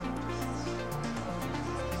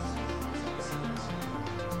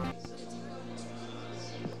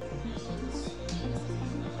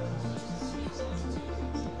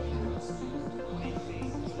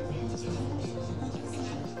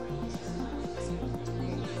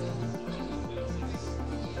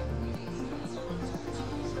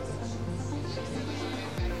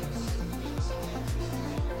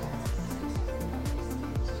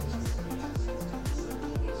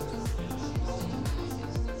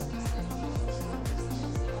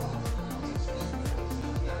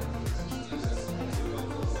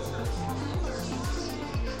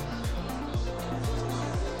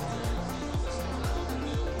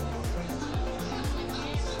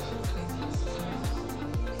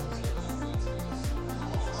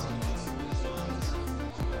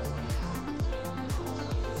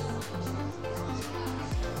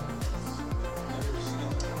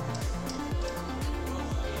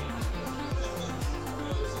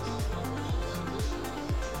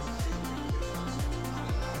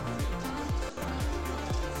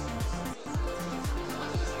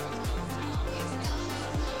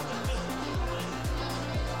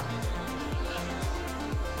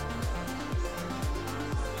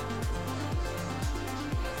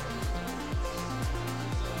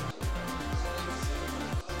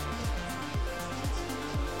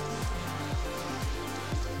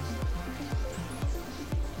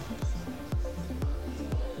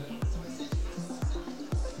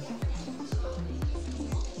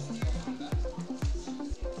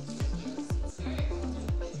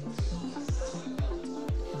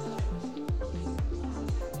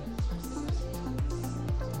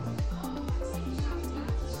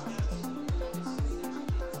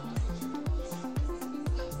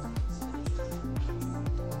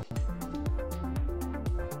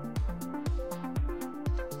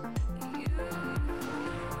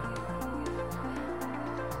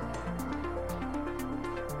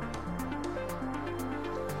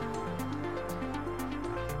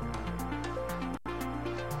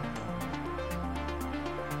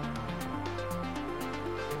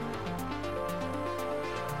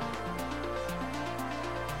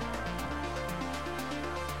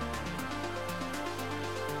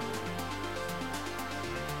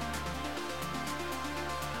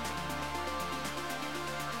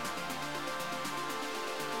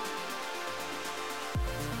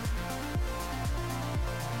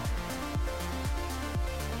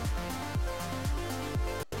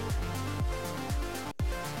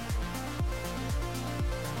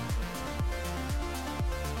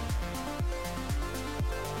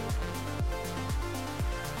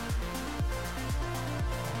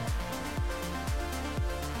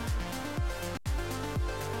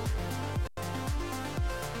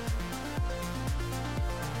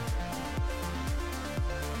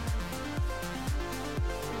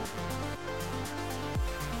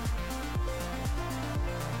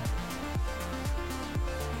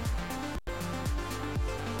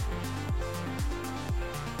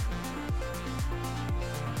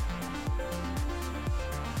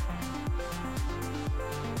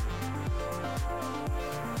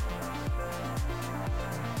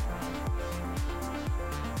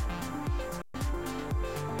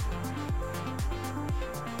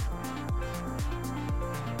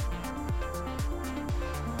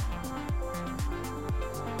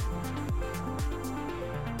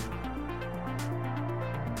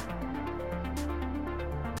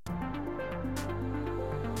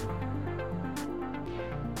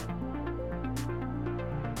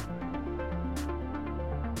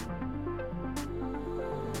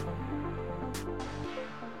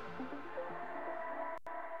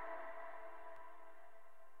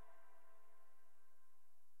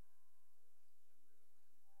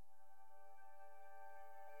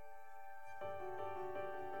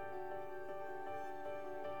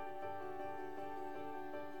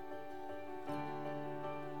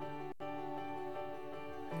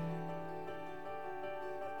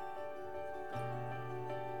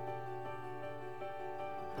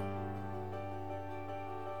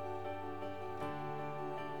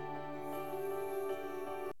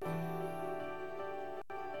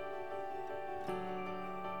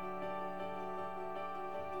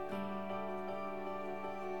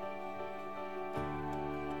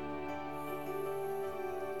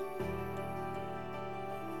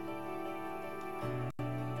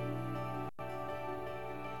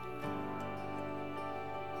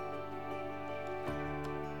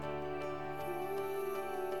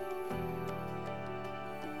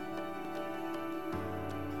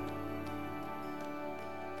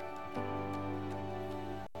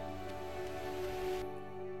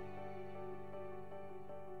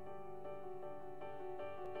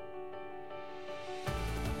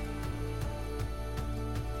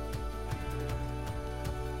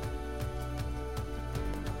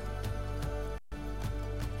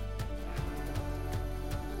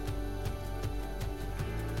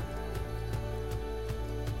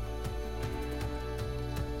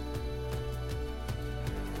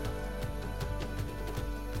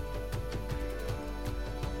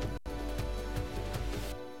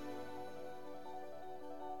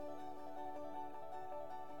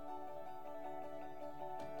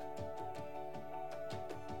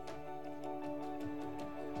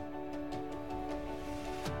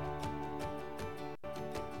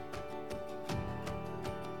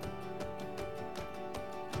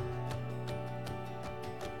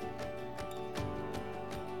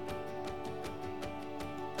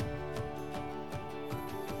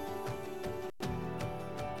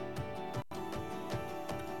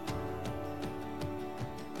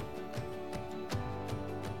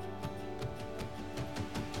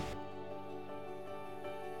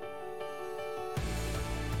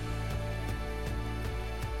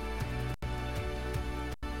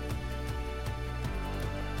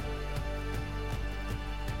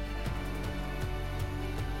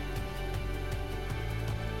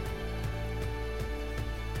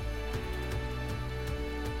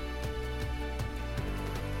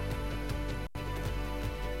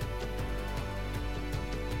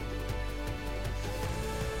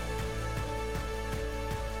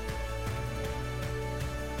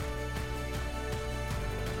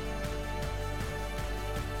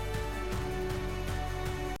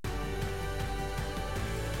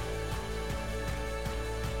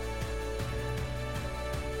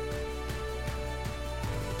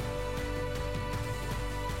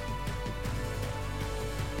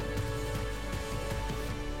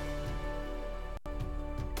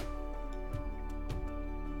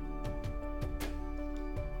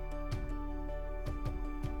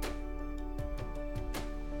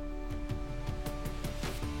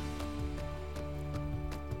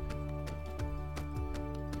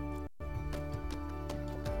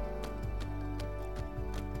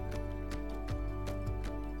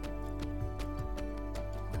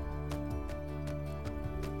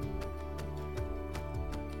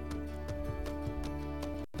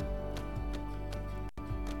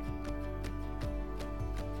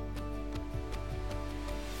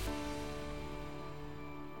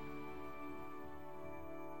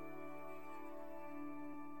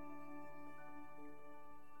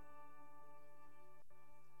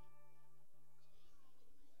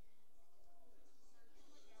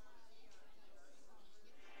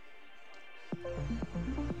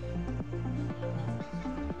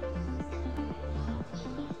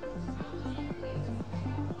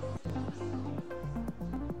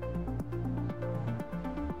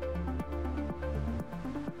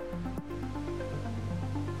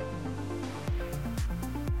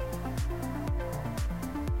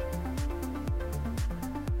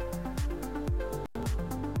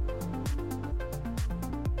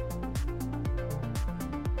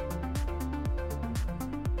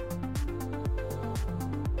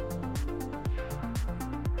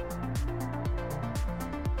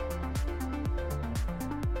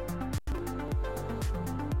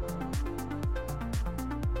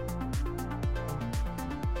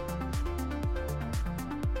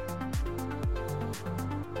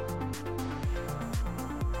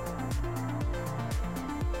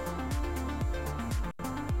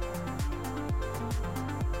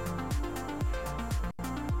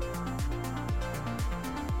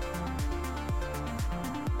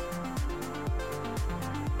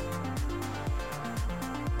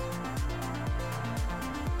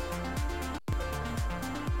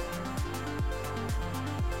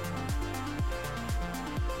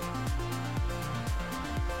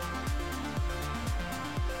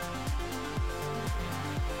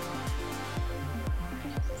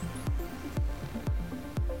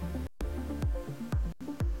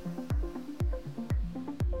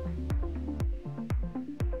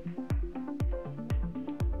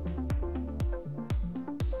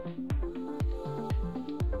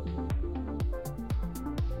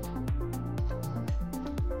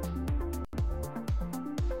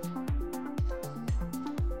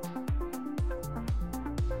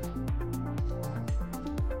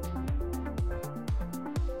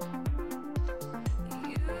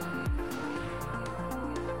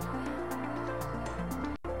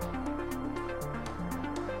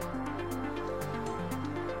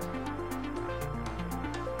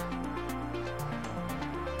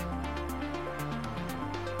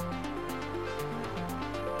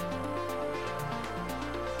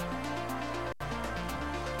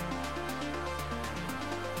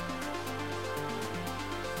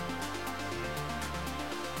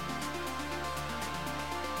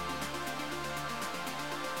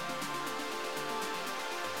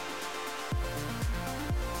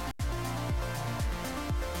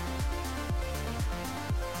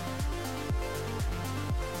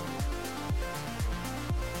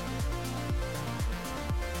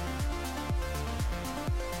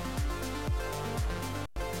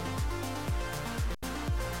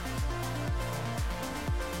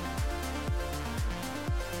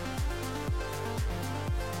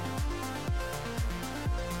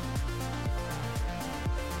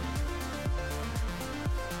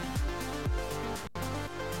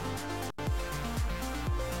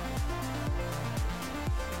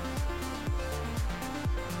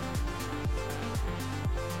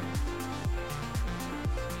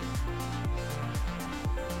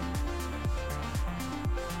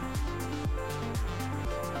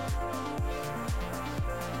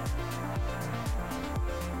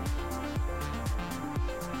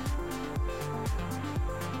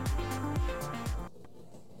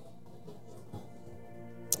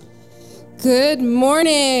Good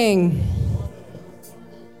morning.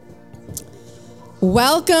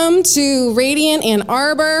 Welcome to Radiant Ann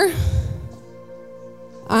Arbor.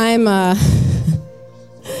 I'm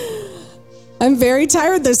very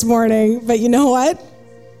tired this morning, but you know what?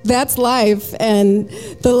 That's life. And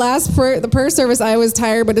the prayer service, I was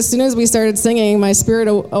tired, but as soon as we started singing, my spirit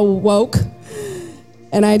awoke,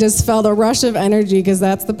 and I just felt a rush of energy because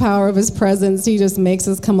that's the power of His presence. He just makes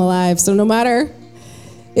us come alive. So no matter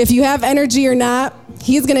if you have energy or not,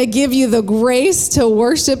 He's going to give you the grace to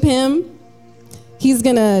worship Him. He's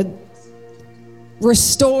going to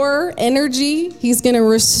restore energy. He's going to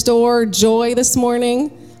restore joy this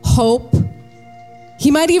morning, hope. He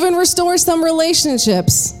might even restore some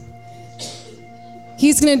relationships.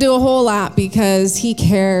 He's going to do a whole lot because He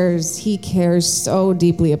cares. He cares so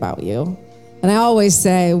deeply about you. And I always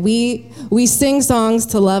say, we sing songs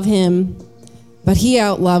to love Him, but He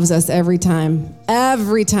outloves us every time.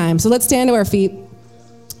 Every time. So let's stand to our feet.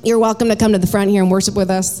 You're welcome to come to the front here and worship with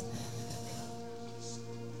us,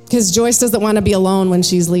 because Joyce doesn't want to be alone when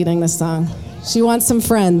she's leading this song. She wants some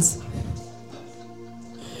friends.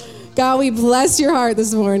 God, we bless your heart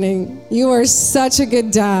this morning. You are such a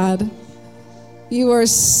good dad. You are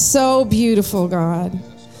so beautiful, God.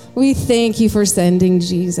 We thank you for sending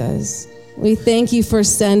Jesus. We thank you for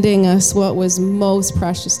sending us what was most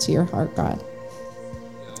precious to your heart, God.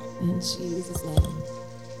 In Jesus' name.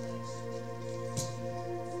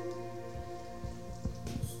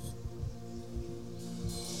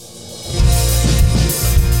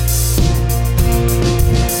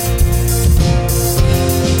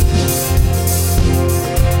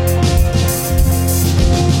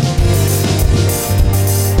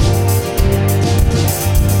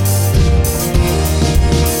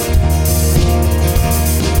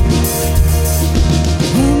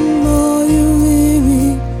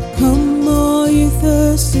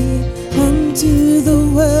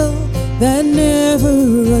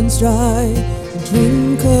 dry.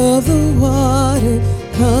 Drink of the water,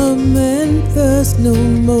 come and thirst no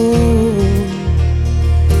more.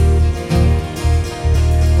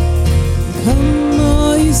 Come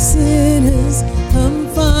all you sinners, come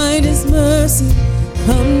find his mercy.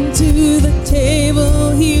 Come to the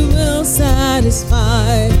table, he will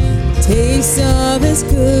satisfy. Taste of his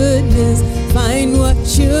goodness, find what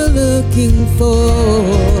you're looking for.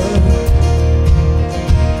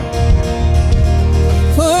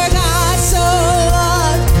 For God so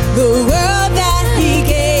loved the world that he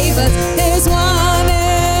gave us his one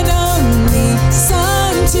and only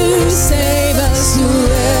Son to save us.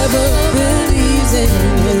 Whoever believes in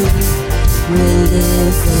him will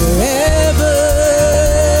live forever.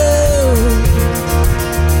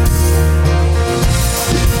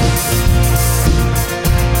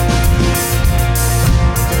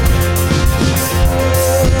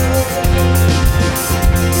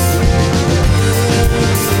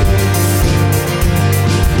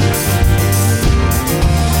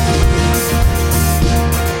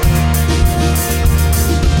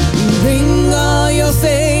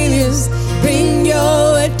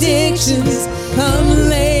 Come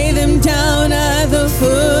lay them down at the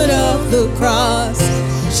foot of the cross.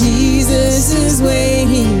 Jesus is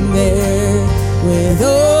waiting there with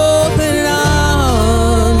open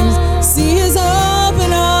arms. See his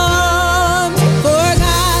open arms. For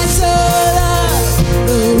God so loved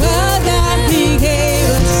the world that he gave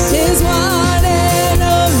us his one and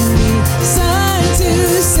only Son to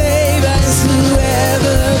save us.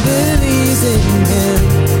 Whoever believes in him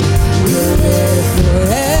will live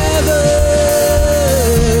forever.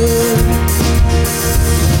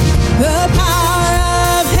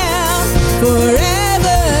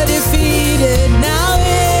 Forever defeated, now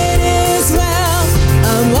it is well.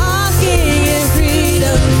 I'm walking in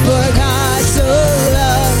freedom, for God so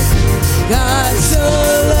loved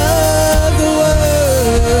the world.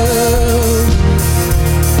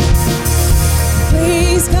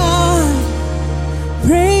 Praise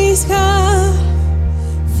God,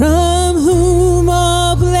 from whom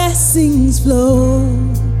all blessings flow.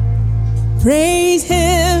 Praise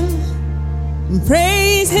him,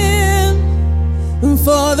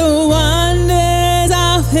 for the wonders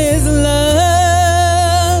of his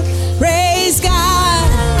love. Praise God,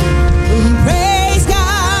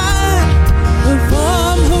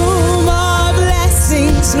 from whom all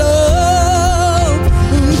blessings flow.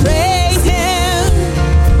 Praise him,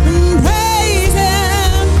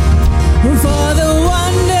 for the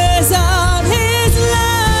wonders of his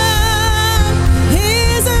love,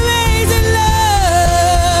 his amazing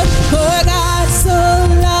love. For God so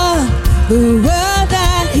loved the world,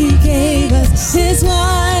 his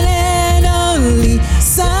one and only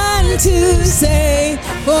Son to save.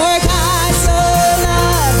 For God so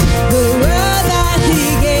loved the world that he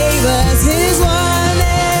gave us his one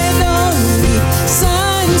and only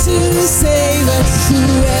Son to save us.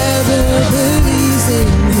 Whoever believes in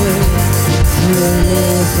him will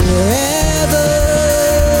live forever.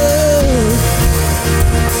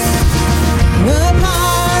 The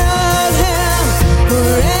power of hell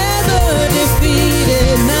forever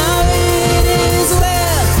defeated, now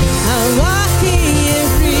walking in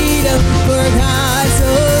freedom. For God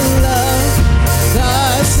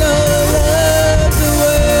so loved the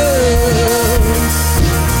world.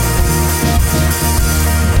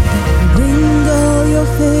 Bring all your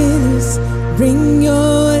failures, bring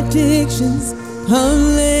your addictions, come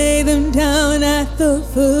lay them down at the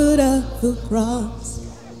foot of the cross.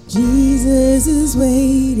 Jesus is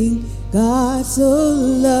waiting, God so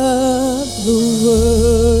loved the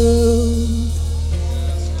world.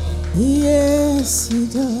 Yes, he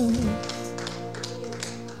does.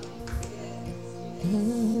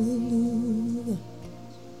 Hallelujah.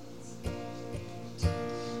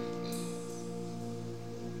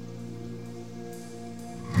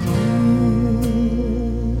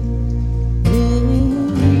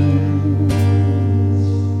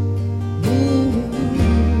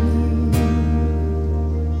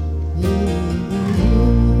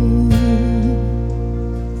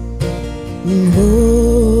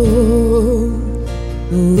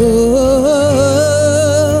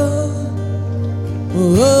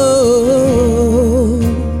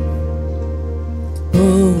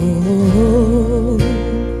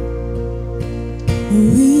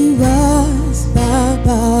 We rise by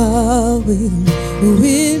bowing,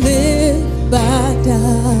 we live by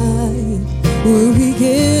dying. What we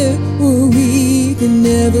get, what we can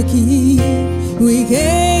never keep, we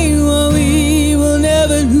gain what we will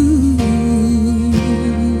never lose.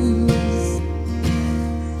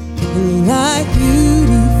 Like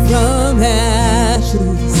beauty from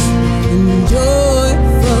ashes and joy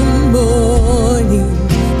from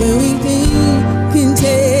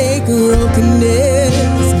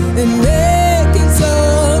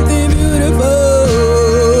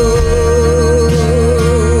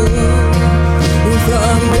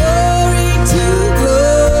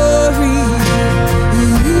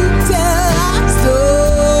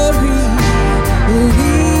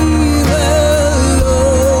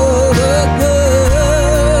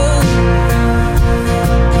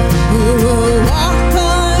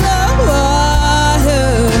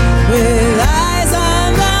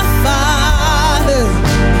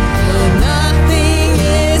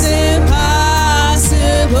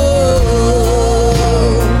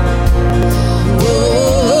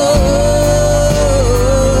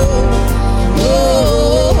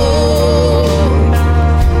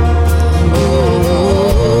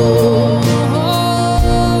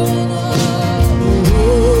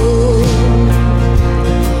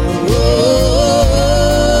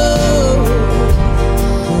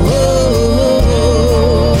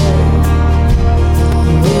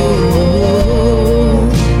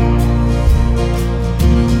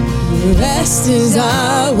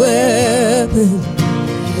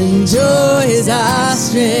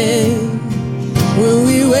strength. When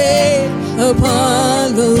we wait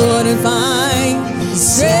upon the Lord and find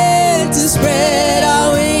strength to spread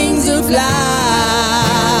our wings and fly.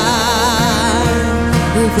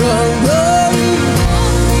 From glory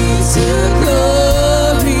to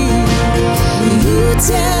glory, you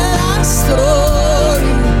tell our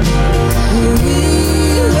story. We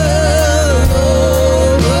will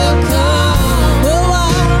overcome. We'll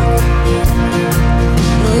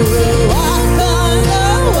walk on the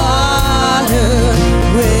water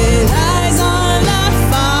with eyes on the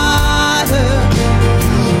Father.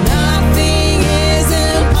 Nothing is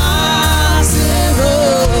impossible.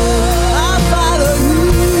 I'll follow you.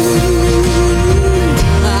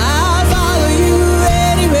 I'll follow you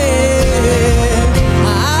anywhere.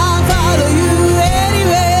 I'll follow you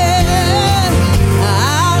anywhere.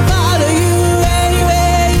 I'll follow you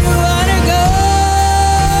anywhere you wanna go.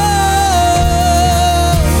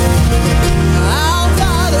 I'll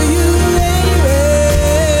follow you anywhere.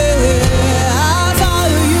 I'll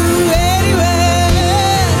follow you anywhere.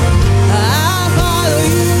 I'll follow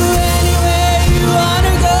you anywhere you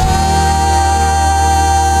wanna go.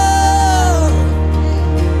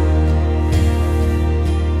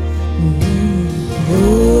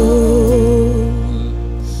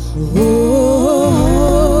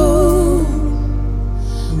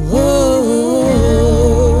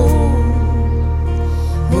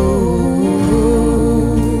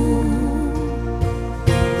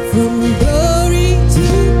 From glory to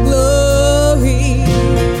glory,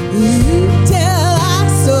 you tell our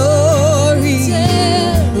story.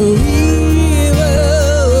 We will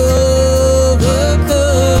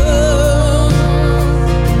overcome.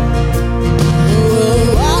 We'll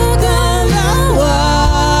walk on the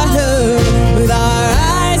water with our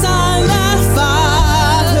eyes on the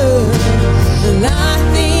Father.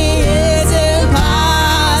 Nothing is impossible.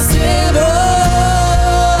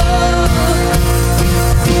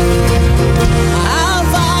 I'll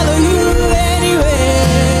follow you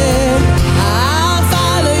anywhere. I'll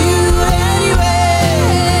follow you anywhere.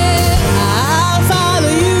 I'll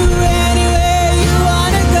follow you anywhere you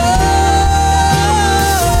wanna go.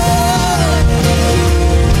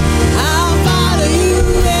 I'll follow you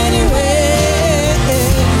anywhere.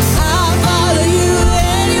 I'll follow you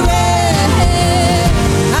anywhere.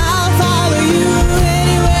 I'll follow you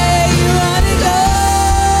anywhere you wanna go.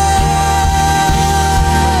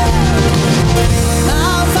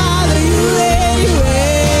 I'll follow you anywhere.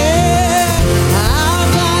 I'll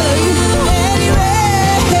follow you anywhere.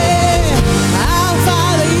 I'll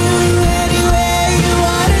follow you anywhere you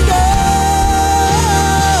wanna go.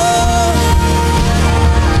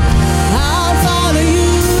 I'll follow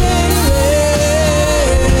you anywhere.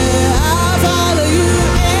 I'll follow you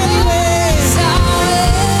anywhere.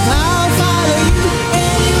 I'll follow you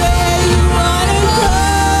anywhere you wanna go.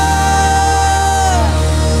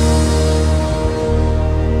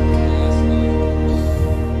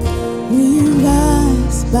 We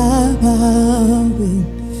rise by bowing,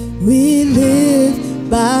 we live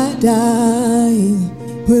by dying.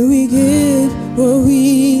 When we give what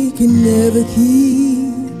we can never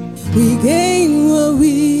keep, we gain what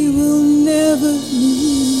we will never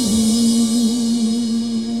lose.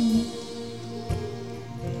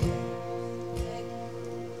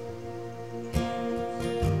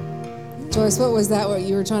 Joyce, what was that? What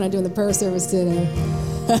you were trying to do in the prayer service today?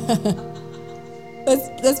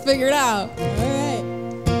 Let's figure it out. All right.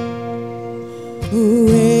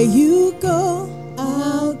 Where you go,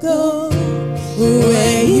 I'll go.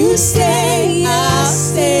 Where you stay, I'll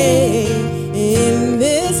stay. In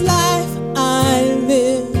this life I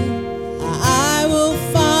live, I will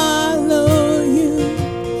follow you.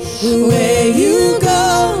 Where you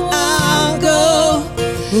go, I'll go.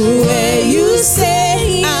 Where you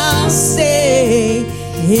stay, I'll stay.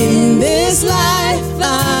 In this life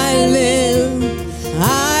I live,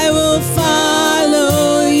 I will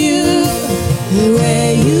follow you.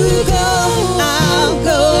 Where you go, I'll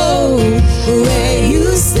go. Where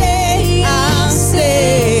you stay, I'll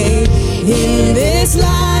stay. In this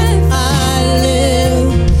life I live,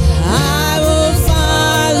 I will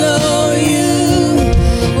follow you.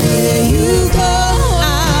 Where you go,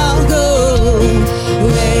 I'll go.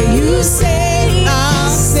 Where you stay, I'll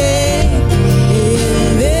stay.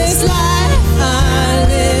 In this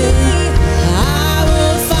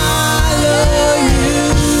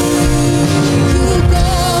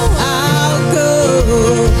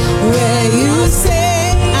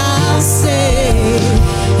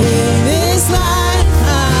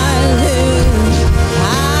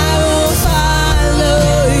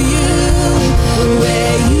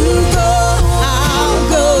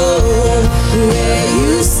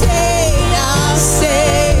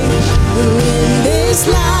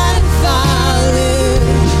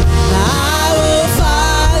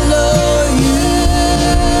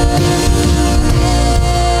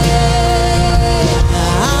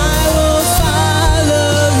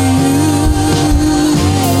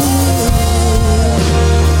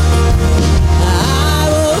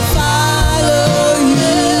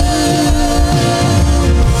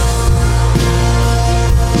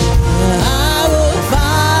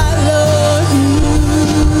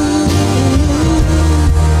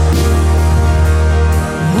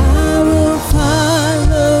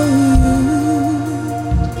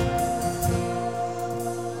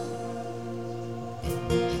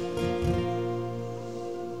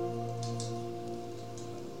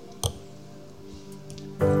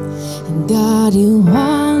God, you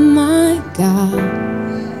are my God,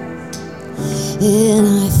 and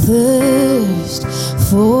I thirst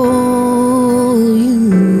for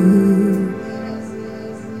you.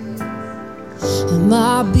 And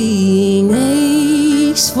my being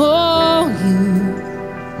aches for you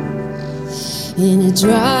in a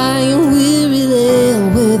dry and weary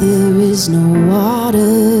land where there is no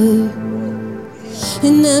water.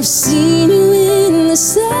 And I've seen you in the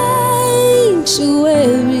sanctuary,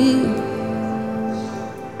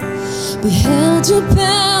 beheld your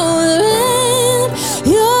power and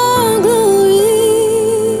your glory.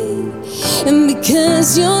 And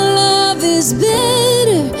because your love is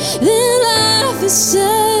better than life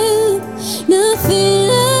itself, nothing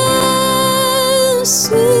else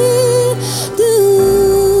will do.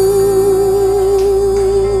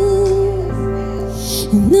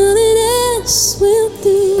 Nothing else will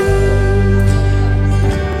do.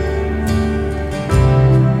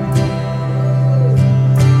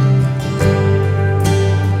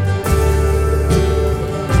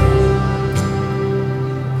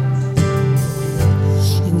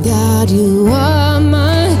 God, you are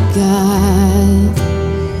my God,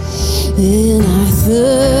 and I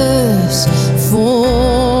thirst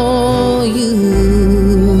for you.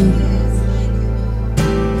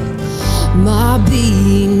 My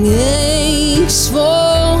being aches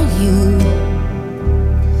for you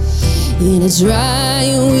in a dry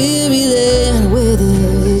and weary land where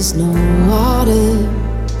there is no water.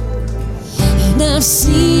 And I've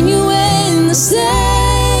seen you in the sanctuary,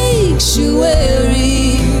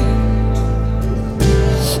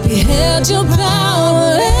 beheld your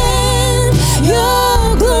power and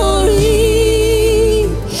your glory.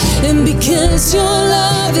 And because your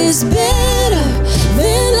love is better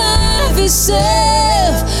than life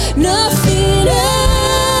itself, nothing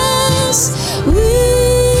else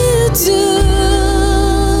will do.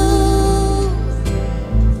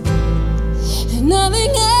 And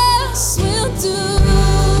nothing else will do.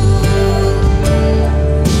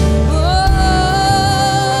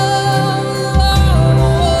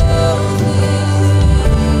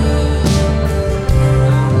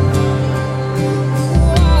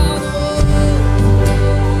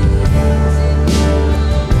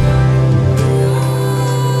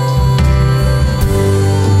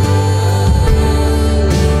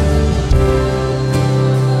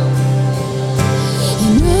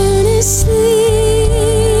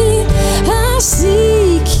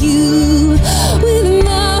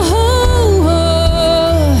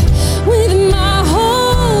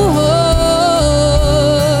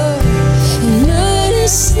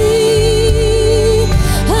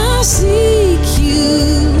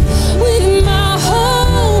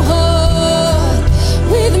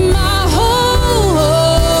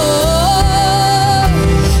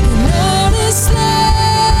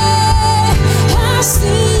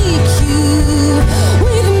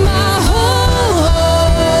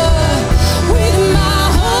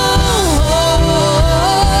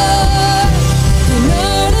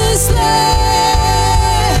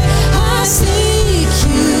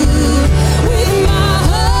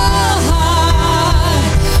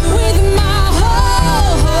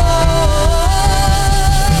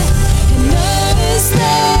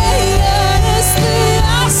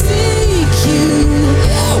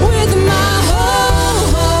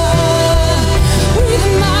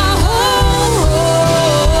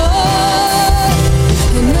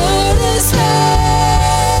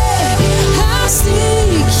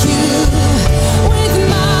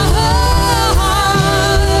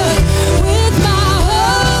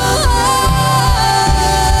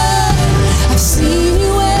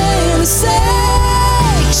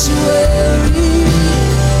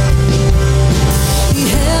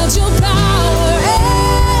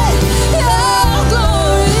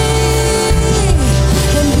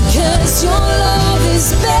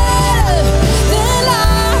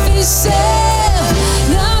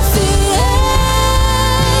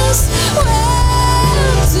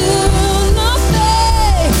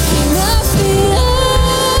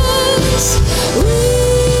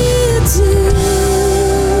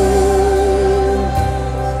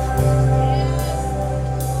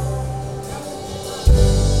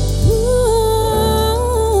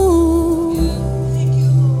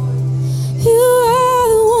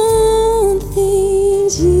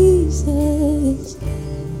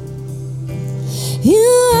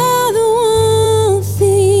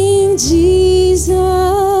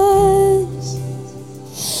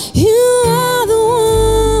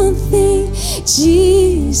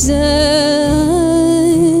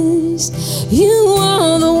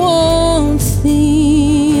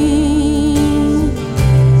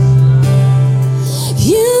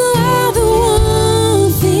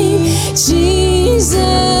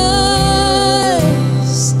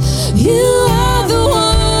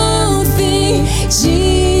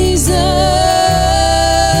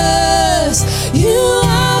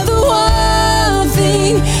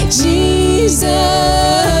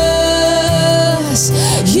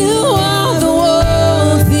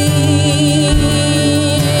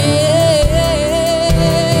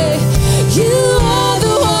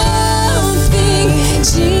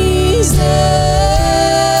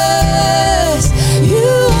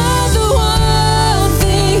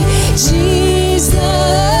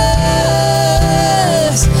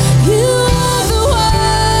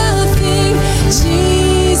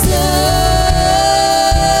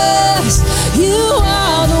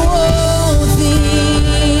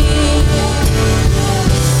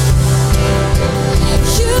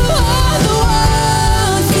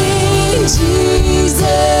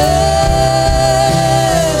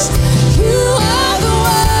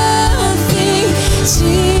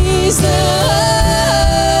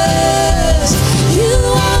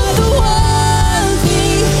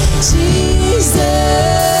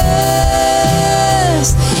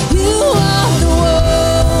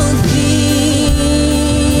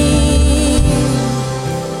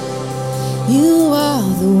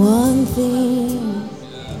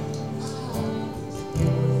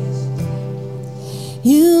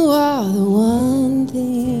 You are the one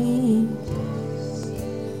thing.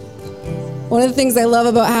 One of the things I love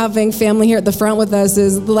about having family here at the front with us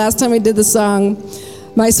is the last time we did the song,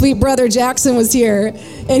 my sweet brother Jackson was here,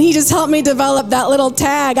 and he just helped me develop that little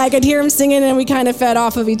tag. I could hear him singing, and we kind of fed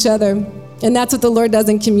off of each other. And that's what the Lord does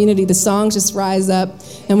in community. The songs just rise up,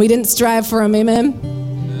 and we didn't strive for them. Amen?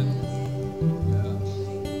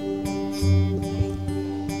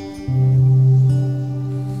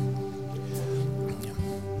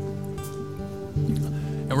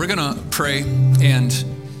 And we're going to pray, and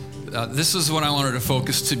this is what I wanted to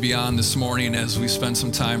focus to be on this morning as we spend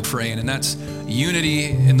some time praying, and that's unity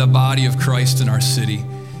in the body of Christ in our city.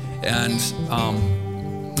 And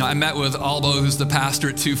I met with Albo, who's the pastor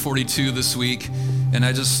at 242 this week, and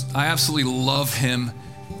I absolutely love him.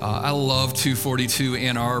 I love 242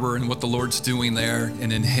 Ann Arbor and what the Lord's doing there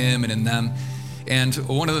and in him and in them. And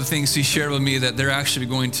one of the things he shared with me that they're actually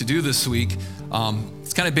going to do this week,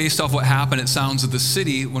 it's kind of based off what happened at Sounds of the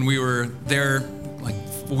City when we were there like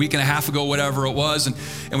a week and a half ago, whatever it was,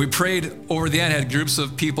 and we prayed over the end, had groups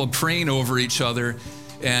of people praying over each other.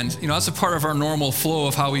 And that's a part of our normal flow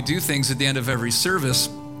of how we do things at the end of every service.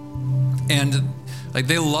 And like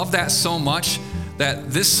they love that so much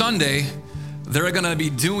that this Sunday they're going to be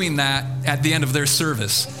doing that at the end of their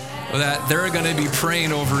service, that they're going to be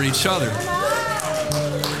praying over each other.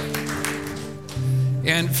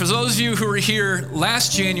 And for those of you who were here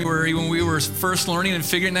last January when we were first learning and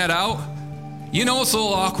figuring that out, it's a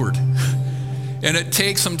little awkward. And it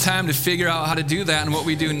takes some time to figure out how to do that. And what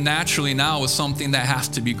we do naturally now is something that has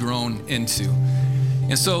to be grown into.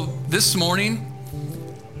 And so this morning,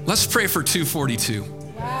 let's pray for 242.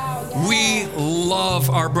 Wow. We love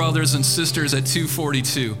our brothers and sisters at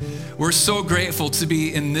 242. We're so grateful to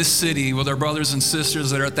be in this city with our brothers and sisters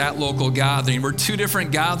that are at that local gathering. We're two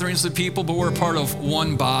different gatherings of people, but we're a part of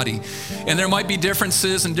one body. And there might be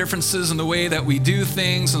differences in the way that we do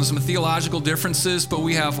things and some theological differences, but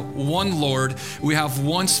we have one Lord, we have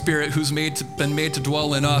one Spirit who's been made to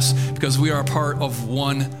dwell in us because we are a part of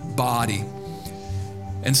one body.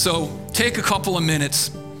 And so take a couple of minutes,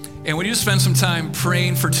 and would you spend some time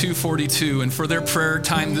praying for 242 and for their prayer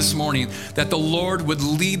time this morning, that the Lord would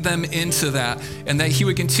lead them into that, and that he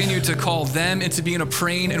would continue to call them into being a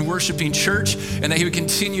praying and worshiping church, and that he would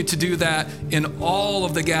continue to do that in all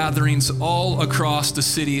of the gatherings all across the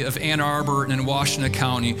city of Ann Arbor and in Washington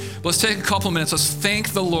County. Let's take a couple minutes. Let's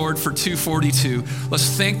thank the Lord for 242. Let's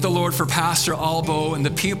thank the Lord for Pastor Albo and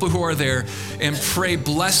the people who are there, and pray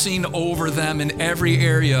blessing over them in every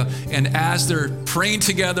area. And as they're praying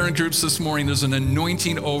together in groups this morning, there's an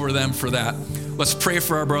anointing over them for that. Let's pray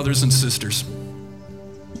for our brothers and sisters.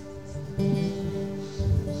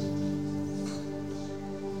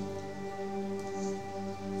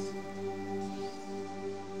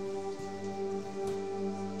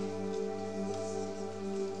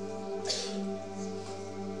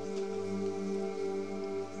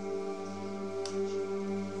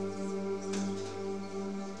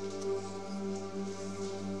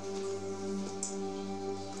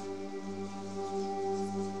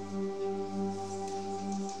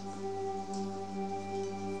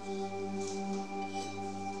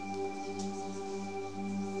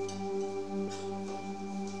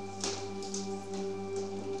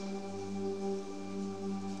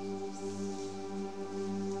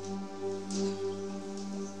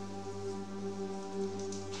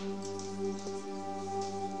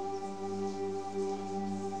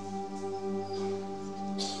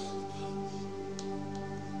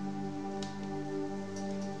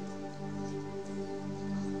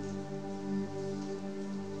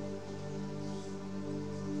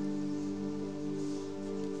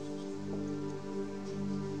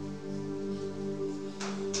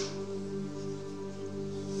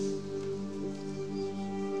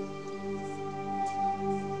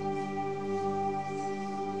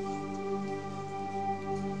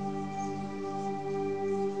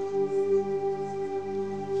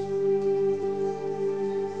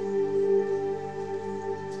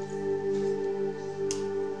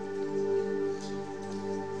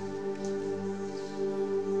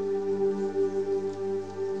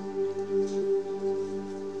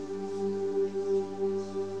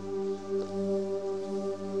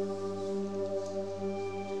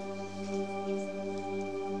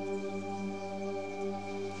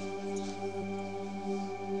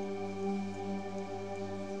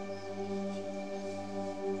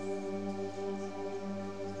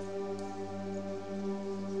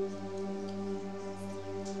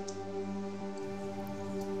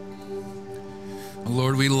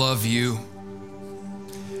 Lord, we love you,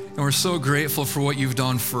 and we're so grateful for what you've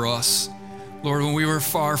done for us. Lord, when we were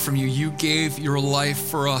far from you, you gave your life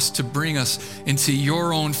for us to bring us into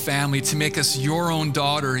your own family, to make us your own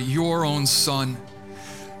daughter, your own son.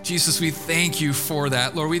 Jesus, we thank you for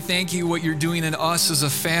that. Lord, we thank you what you're doing in us as a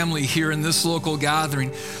family here in this local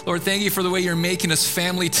gathering. Lord, thank you for the way you're making us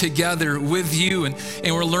family together with you. And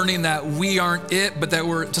we're learning that we aren't it, but that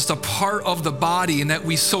we're just a part of the body and that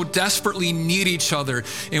we so desperately need each other.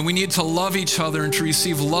 And we need to love each other and to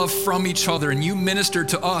receive love from each other. And you minister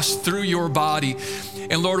to us through your body.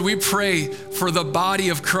 And Lord, we pray for the body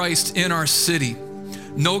of Christ in our city.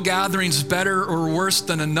 No gathering's better or worse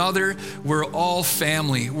than another. We're all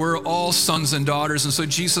family. We're all sons and daughters. And so,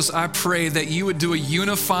 Jesus, I pray that you would do a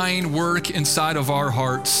unifying work inside of our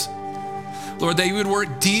hearts. Lord, that you would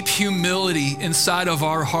work deep humility inside of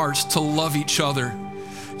our hearts to love each other.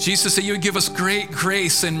 Jesus, that you would give us great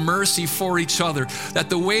grace and mercy for each other, that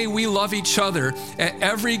the way we love each other at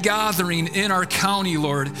every gathering in our county,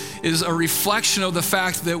 Lord, is a reflection of the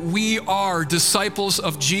fact that we are disciples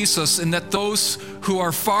of Jesus and that those who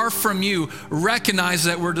are far from you recognize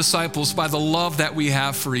that we're disciples by the love that we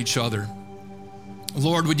have for each other.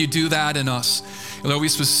 Lord, would you do that in us? Lord, we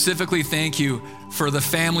specifically thank you for the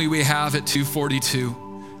family we have at 242.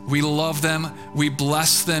 We love them. We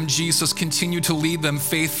bless them. Jesus, continue to lead them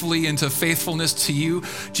faithfully into faithfulness to you.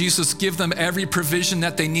 Jesus, give them every provision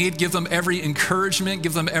that they need. Give them every encouragement.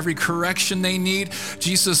 Give them every correction they need.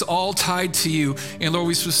 Jesus, all tied to you. And Lord,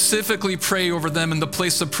 we specifically pray over them in the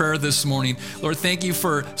place of prayer this morning. Lord, thank you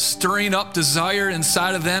for stirring up desire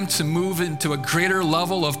inside of them to move into a greater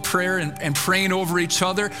level of prayer and praying over each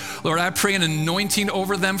other. Lord, I pray an anointing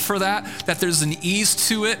over them for that there's an ease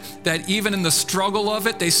to it, that even in the struggle of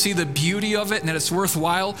it, they see the beauty of it and that it's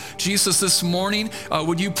worthwhile. Jesus, this morning,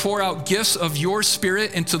 would you pour out gifts of your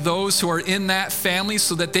spirit into those who are in that family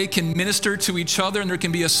so that they can minister to each other and there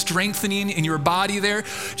can be a strengthening in your body there.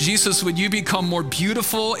 Jesus, would you become more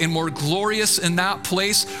beautiful and more glorious in that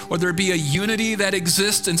place, or there be a unity that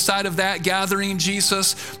exists inside of that gathering,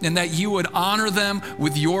 Jesus, and that you would honor them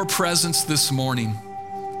with your presence this morning.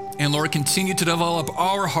 And Lord, continue to develop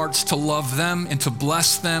our hearts to love them and to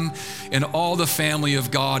bless them and all the family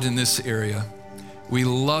of God in this area. We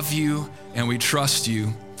love you and we trust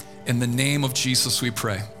you. In the name of Jesus we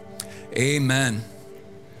pray. Amen.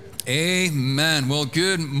 Amen. Well,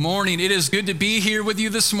 good morning. It is good to be here with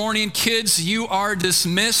you this morning. Kids, you are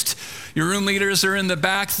dismissed. Your room leaders are in the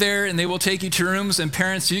back there and they will take you to rooms. And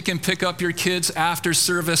parents, you can pick up your kids after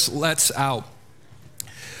service. Let's out.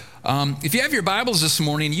 If you have your Bibles this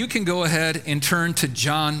morning, you can go ahead and turn to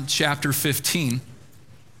John chapter 15.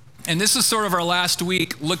 And this is sort of our last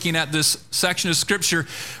week looking at this section of scripture.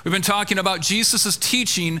 We've been talking about Jesus'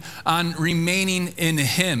 teaching on remaining in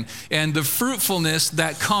him and the fruitfulness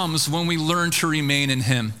that comes when we learn to remain in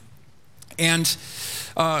him. And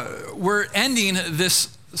we're ending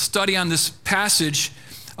this study on this passage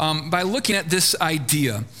by looking at this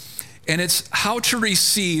idea. And it's how to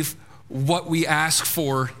receive what we ask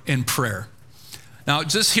for in prayer. Now,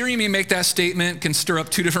 just hearing me make that statement can stir up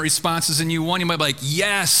two different responses in you. One, you might be like,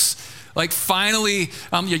 yes, like finally,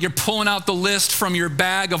 you're pulling out the list from your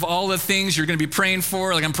bag of all the things you're going to be praying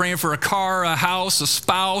for. Like I'm praying for a car, a house, a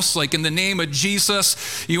spouse, like in the name of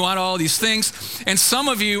Jesus, you want all these things. And some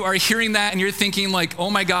of you are hearing that and you're thinking like, oh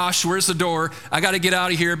my gosh, where's the door? I got to get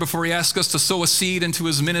out of here before he asks us to sow a seed into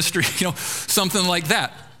his ministry, something like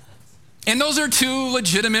that. And those are two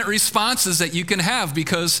legitimate responses that you can have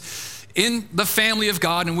because in the family of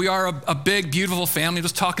God, and we are a big, beautiful family,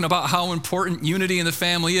 just talking about how important unity in the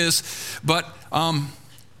family is. But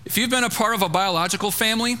if you've been a part of a biological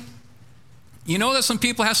family, you know that some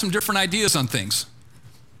people have some different ideas on things,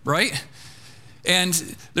 right? And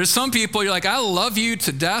there's some people you're like, I love you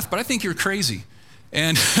to death, but I think you're crazy.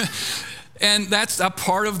 And And that's a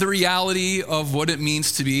part of the reality of what it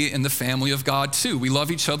means to be in the family of God too. We love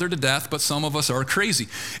each other to death, but some of us are crazy.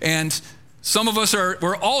 And some of us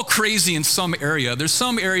we're all crazy in some area. There's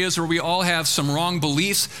some areas where we all have some wrong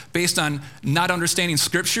beliefs based on not understanding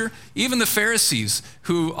scripture. Even the Pharisees,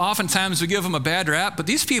 who oftentimes we give them a bad rap, but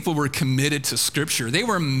these people were committed to scripture. They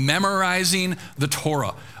were memorizing the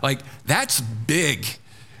Torah. Like, that's big.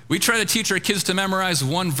 We try to teach our kids to memorize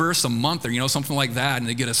one verse a month or, something like that, and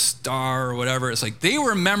they get a star or whatever. It's like they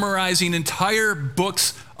were memorizing entire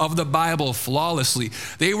books of the Bible flawlessly.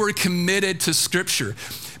 They were committed to scripture.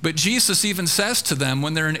 But Jesus even says to them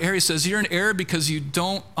when they're in error, he says, you're in error because you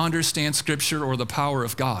don't understand scripture or the power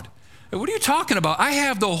of God. What are you talking about? I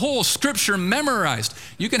have the whole scripture memorized.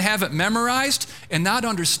 You can have it memorized and not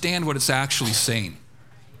understand what it's actually saying.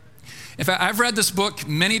 In fact, I've read this book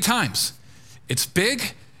many times. It's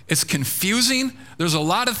big. It's confusing. There's a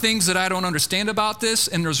lot of things that I don't understand about this,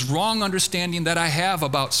 and there's wrong understanding that I have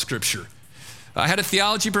about Scripture. I had a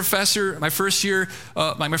theology professor my first year,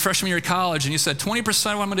 my freshman year of college, and he said,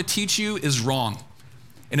 20% of what I'm going to teach you is wrong.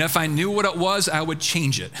 And if I knew what it was, I would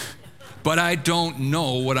change it. But I don't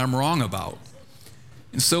know what I'm wrong about.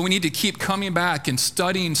 And so we need to keep coming back and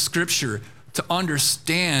studying Scripture to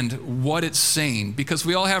understand what it's saying, because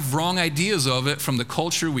we all have wrong ideas of it from the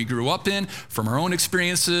culture we grew up in, from our own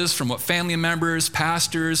experiences, from what family members,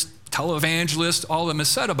 pastors, televangelists, all of them have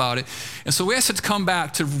said about it. And so we have to come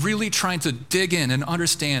back to really trying to dig in and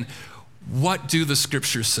understand, what do the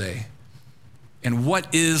Scriptures say? And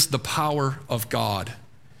what is the power of God?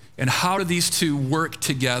 And how do these two work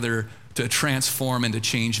together to transform and to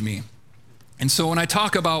change me? And so when I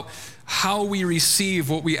talk about how we receive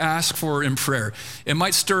what we ask for in prayer, it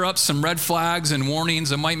might stir up some red flags and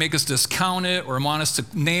warnings. It might make us discount it or want us to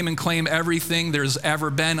name and claim everything there's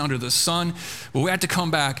ever been under the sun. But we have to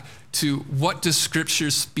come back to, what does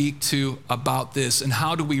Scripture speak to about this, and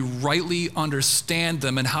how do we rightly understand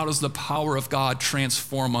them, and how does the power of God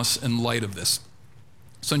transform us in light of this?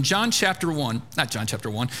 So in John 15,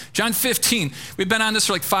 we've been on this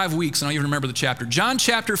for like 5 weeks, and I don't even remember the chapter. John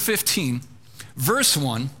chapter 15, verse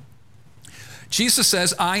 1, Jesus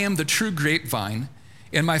says, I am the true grapevine,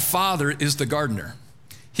 and my Father is the gardener.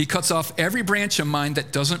 He cuts off every branch of mine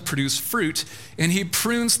that doesn't produce fruit, and he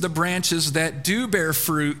prunes the branches that do bear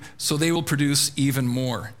fruit, so they will produce even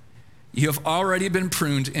more. You have already been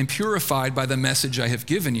pruned and purified by the message I have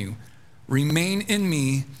given you. Remain in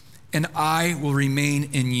me, and I will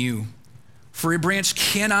remain in you. For a branch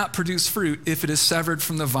cannot produce fruit if it is severed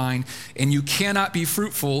from the vine, and you cannot be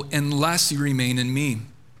fruitful unless you remain in me.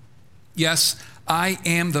 Yes, I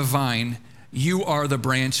am the vine, you are the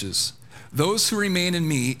branches. Those who remain in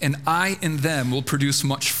me and I in them will produce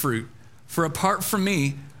much fruit. For apart from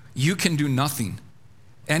me, you can do nothing.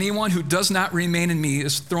 Anyone who does not remain in me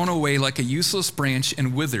is thrown away like a useless branch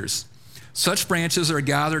and withers. Such branches are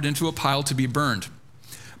gathered into a pile to be burned.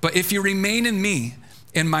 But if you remain in me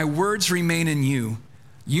and my words remain in you,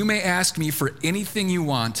 you may ask me for anything you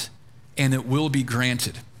want, and it will be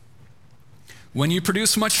granted. When you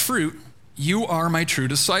produce much fruit, you are my true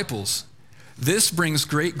disciples. This brings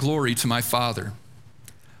great glory to my Father.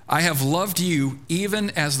 I have loved you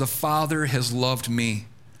even as the Father has loved me.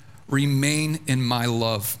 Remain in my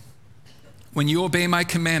love. When you obey my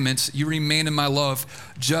commandments, you remain in my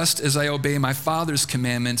love, just as I obey my Father's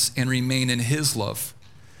commandments and remain in his love.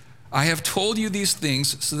 I have told you these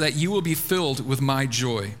things so that you will be filled with my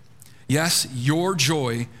joy. Yes, your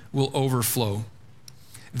joy will overflow.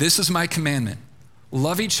 This is my commandment.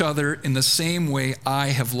 Love each other in the same way I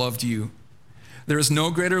have loved you. There is no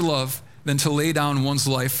greater love than to lay down one's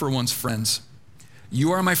life for one's friends.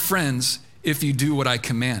 You are my friends if you do what I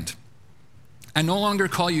command. I no longer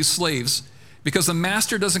call you slaves because the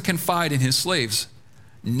master doesn't confide in his slaves.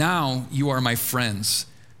 Now you are my friends,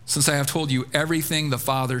 since I have told you everything the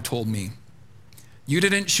Father told me. You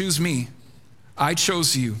didn't choose me, I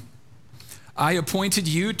chose you. I appointed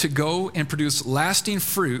you to go and produce lasting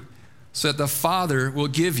fruit so that the Father will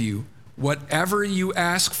give you whatever you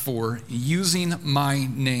ask for using my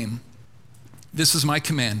name. This is my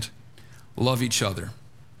command. Love each other.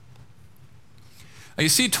 Now you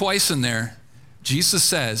see twice in there, Jesus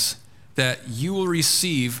says that you will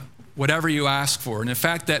receive whatever you ask for. And in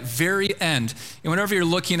fact, that very end, and whenever you're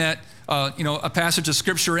looking at a passage of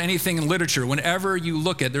Scripture or anything in literature, whenever you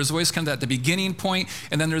look at, there's always kind of at the beginning point,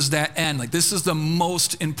 and then there's that end. Like, this is the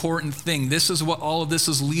most important thing. This is what all of this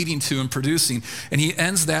is leading to and producing. And he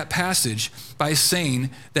ends that passage by saying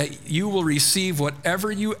that you will receive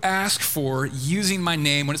whatever you ask for using my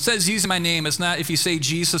name. When it says using my name, it's not if you say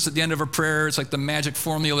Jesus at the end of a prayer, it's like the magic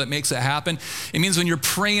formula that makes it happen. It means when you're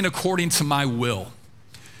praying according to my will.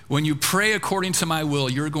 When you pray according to my will,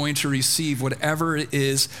 you're going to receive whatever it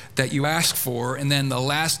is that you ask for. And then the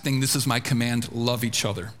last thing, this is my command, love each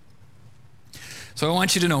other. So I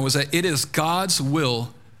want you to know is that it is God's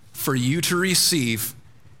will for you to receive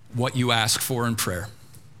what you ask for in prayer.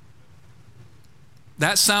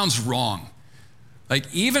 That sounds wrong.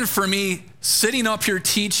 Like, even for me, sitting up here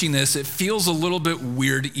teaching this, it feels a little bit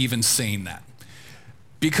weird even saying that.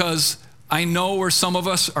 Because I know where some of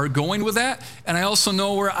us are going with that, and I also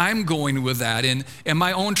know where I'm going with that, and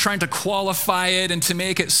my own trying to qualify it and to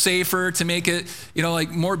make it safer, to make it,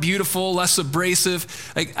 more beautiful, less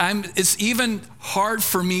abrasive. It's even hard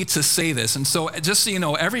for me to say this. And so just so you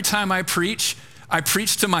know, every time I preach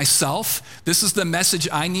to myself. This is the message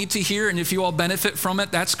I need to hear, and if you all benefit from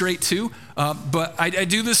it, that's great too. But I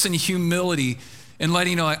do this in humility and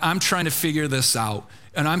letting you know, like, I'm trying to figure this out.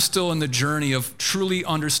 And I'm still in the journey of truly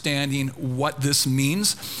understanding what this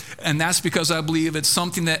means. And that's because I believe it's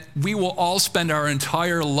something that we will all spend our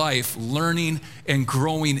entire life learning and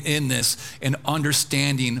growing in this and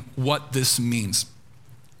understanding what this means.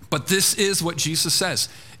 But this is what Jesus says.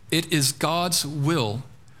 It is God's will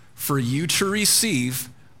for you to receive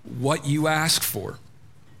what you ask for.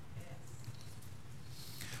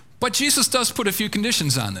 But Jesus does put a few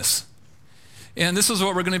conditions on this. And this is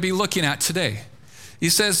what we're going to be looking at today. He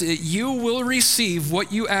says that you will receive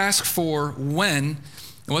what you ask for when, and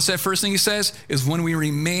what's that first thing he says? Is when we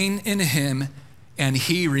remain in him and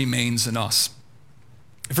he remains in us.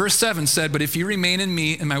 Verse 7 said, but if you remain in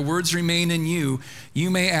me and my words remain in you, you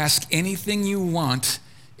may ask anything you want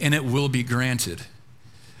and it will be granted.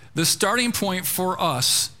 The starting point for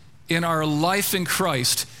us in our life in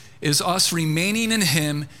Christ is us remaining in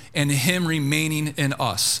him and him remaining in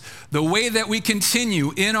us. The way that we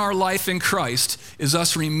continue in our life in Christ is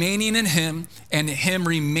us remaining in him and him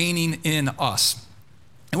remaining in us.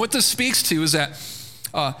 And what this speaks to is that,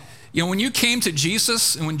 when you came to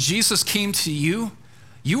Jesus and when Jesus came to you,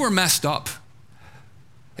 you were messed up.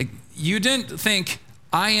 Like, you didn't think,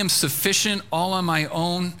 I am sufficient all on my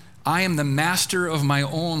own. I am the master of my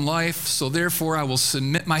own life, so therefore I will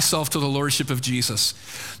submit myself to the lordship of Jesus.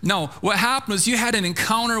 No, what happened was you had an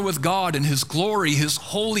encounter with God and his glory, his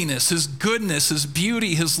holiness, his goodness, his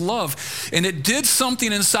beauty, his love, and it did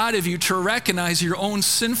something inside of you to recognize your own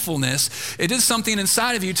sinfulness. It did something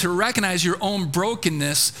inside of you to recognize your own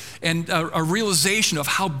brokenness and a realization of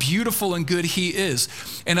how beautiful and good he is.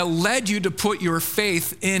 And it led you to put your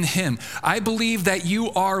faith in him. I believe that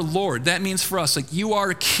you are Lord. That means for us, like, you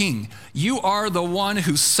are king. You are the one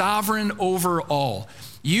who's sovereign over all.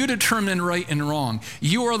 You determine right and wrong.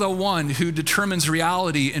 You are the one who determines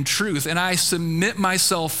reality and truth. And I submit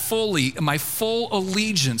myself fully. My full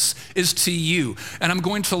allegiance is to you. And I'm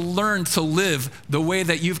going to learn to live the way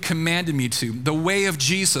that you've commanded me to, the way of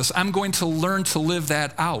Jesus. I'm going to learn to live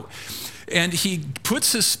that out. And he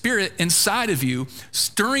puts his spirit inside of you,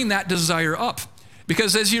 stirring that desire up.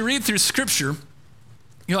 Because as you read through scripture,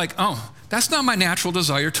 you're like, oh, that's not my natural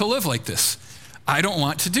desire to live like this. I don't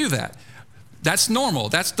want to do that. That's normal.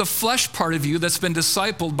 That's the flesh part of you that's been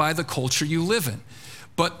discipled by the culture you live in.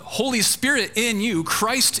 But Holy Spirit in you,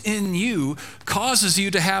 Christ in you, causes you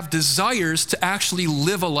to have desires to actually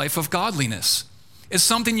live a life of godliness. It's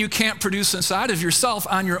something you can't produce inside of yourself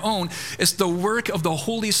on your own. It's the work of the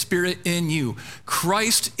Holy Spirit in you.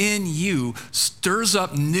 Christ in you stirs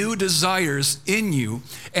up new desires in you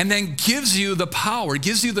and then gives you the power,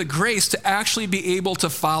 gives you the grace to actually be able to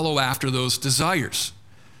follow after those desires.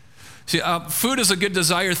 See, food is a good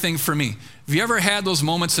desire thing for me. Have you ever had those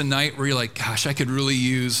moments at night where you're like, gosh, I could really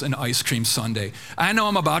use an ice cream sundae? I know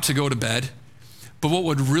I'm about to go to bed, but what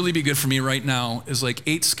would really be good for me right now is like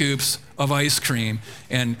 8 scoops of ice cream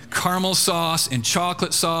and caramel sauce and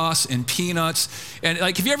chocolate sauce and peanuts. And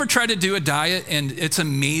like, have you ever tried to do a diet and it's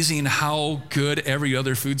amazing how good every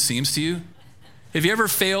other food seems to you? Have you ever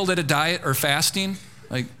failed at a diet or fasting?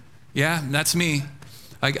 Like, yeah, that's me.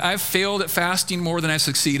 Like, I've failed at fasting more than I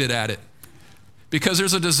succeeded at it. Because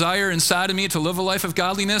there's a desire inside of me to live a life of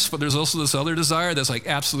godliness, but there's also this other desire that's like,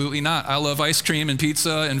 absolutely not. I love ice cream and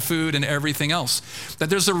pizza and food and everything else.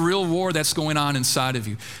 That there's a real war that's going on inside of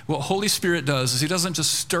you. What Holy Spirit does is he doesn't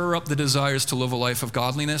just stir up the desires to live a life of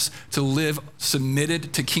godliness, to live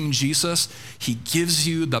submitted to King Jesus. He gives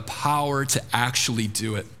you the power to actually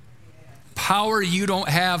do it. Power you don't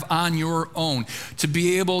have on your own to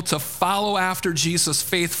be able to follow after Jesus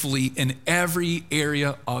faithfully in every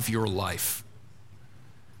area of your life.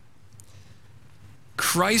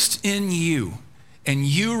 Christ in you and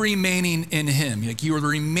you remaining in him, like you are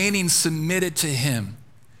remaining submitted to him,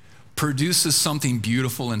 produces something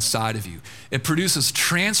beautiful inside of you. It produces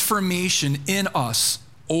transformation in us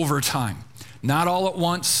over time. Not all at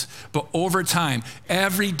once, but over time,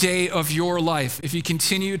 every day of your life. If you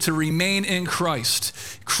continue to remain in Christ,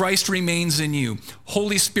 Christ remains in you.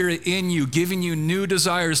 Holy Spirit in you, giving you new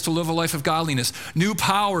desires to live a life of godliness, new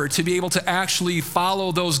power to be able to actually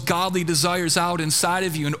follow those godly desires out inside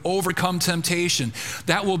of you and overcome temptation.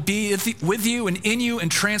 That will be with you and in you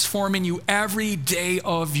and transforming you every day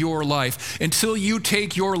of your life until you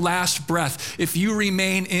take your last breath. If you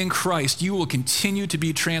remain in Christ, you will continue to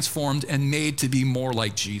be transformed and made to be more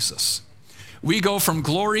like Jesus. We go from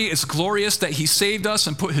glory, it's glorious that he saved us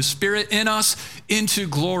and put his spirit in us, into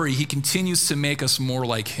glory. He continues to make us more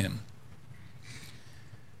like him.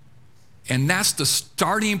 And that's the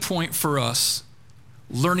starting point for us,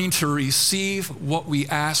 learning to receive what we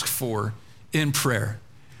ask for in prayer.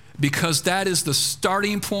 because that is the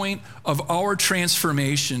starting point of our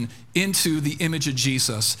transformation into the image of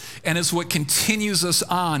Jesus, and is what continues us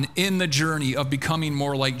on in the journey of becoming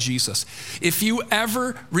more like Jesus. If you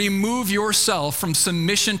ever remove yourself from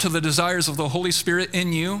submission to the desires of the Holy Spirit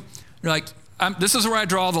in you, you're like, this is where I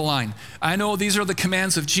draw the line. I know these are the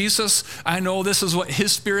commands of Jesus. I know this is what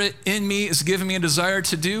his Spirit in me is giving me a desire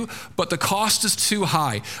to do, but the cost is too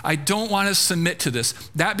high. I don't want to submit to this.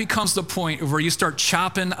 That becomes the point where you start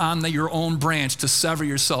chopping on your own branch to sever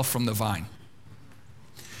yourself from the vine.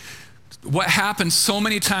 What happens so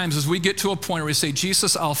many times is we get to a point where we say,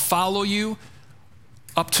 Jesus, I'll follow you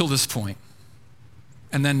up till this point,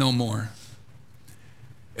 and then no more.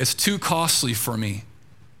 It's too costly for me.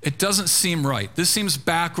 It doesn't seem right. This seems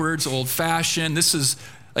backwards, old-fashioned. This is,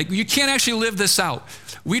 like, you can't actually live this out.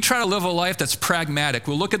 We try to live a life that's pragmatic.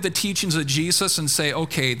 We'll look at the teachings of Jesus and say,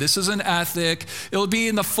 okay, this is an ethic. It'll be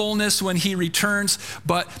in the fullness when he returns,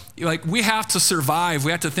 but like, we have to survive.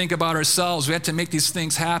 We have to think about ourselves. We have to make these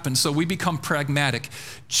things happen, so we become pragmatic.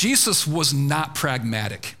 Jesus was not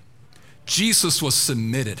pragmatic. Jesus was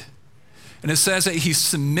submitted. And it says that he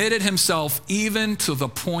submitted himself even to the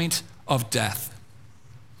point of death.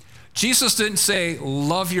 Jesus didn't say,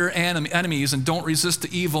 love your enemies and don't resist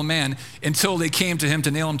the evil man until they came to him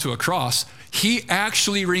to nail him to a cross. He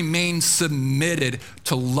actually remained submitted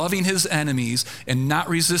to loving his enemies and not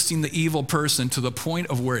resisting the evil person to the point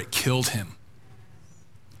of where it killed him.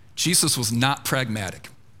 Jesus was not pragmatic.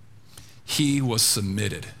 He was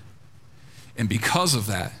submitted. And because of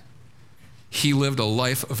that, he lived a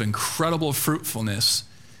life of incredible fruitfulness,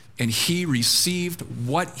 and he received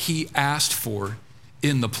what he asked for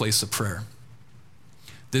in the place of prayer.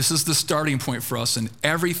 This is the starting point for us in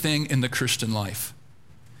everything in the Christian life.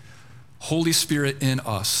 Holy Spirit in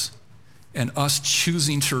us, and us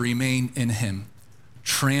choosing to remain in him,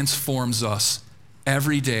 transforms us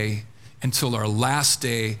every day until our last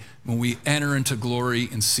day when we enter into glory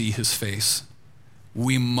and see his face.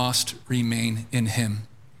 We must remain in him.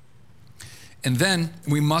 And then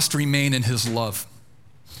we must remain in his love.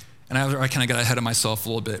 And I kind of got ahead of myself a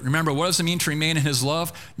little bit. Remember, what does it mean to remain in his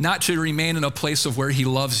love? Not to remain in a place of where he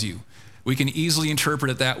loves you. We can easily interpret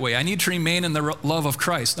it that way. I need to remain in the love of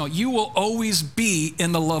Christ. No, you will always be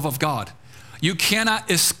in the love of God. You cannot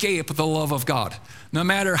escape the love of God. No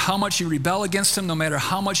matter how much you rebel against him, no matter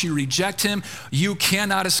how much you reject him, you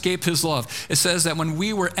cannot escape his love. It says that when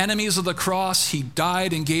we were enemies of the cross, he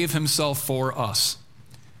died and gave himself for us.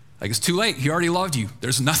 Like, it's too late. He already loved you.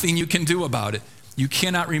 There's nothing you can do about it. You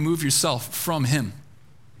cannot remove yourself from him,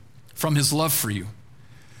 from his love for you.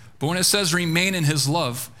 But when it says remain in his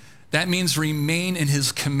love, that means remain in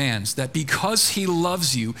his commands. That because he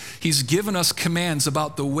loves you, he's given us commands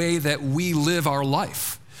about the way that we live our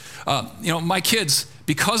life. My kids,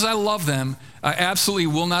 because I love them, I absolutely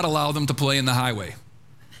will not allow them to play in the highway.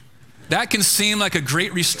 That can seem like a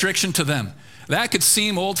great restriction to them. That could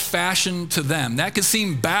seem old-fashioned to them. That could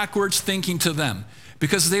seem backwards thinking to them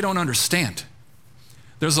because they don't understand.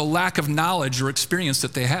 There's a lack of knowledge or experience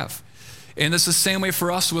that they have. And it's the same way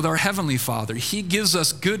for us with our Heavenly Father. He gives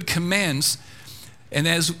us good commands and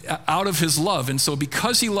as out of his love. And so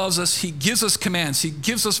because he loves us, he gives us commands. He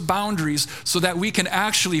gives us boundaries so that we can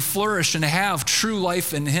actually flourish and have true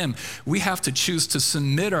life in him. We have to choose to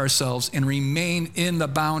submit ourselves and remain in the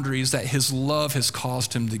boundaries that his love has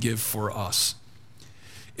caused him to give for us.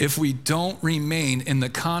 If we don't remain in the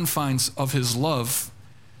confines of his love,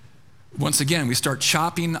 once again, we start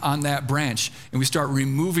chopping on that branch and we start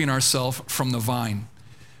removing ourselves from the vine.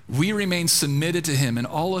 We remain submitted to him in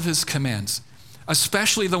all of his commands,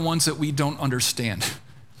 especially the ones that we don't understand.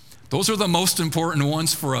 Those are the most important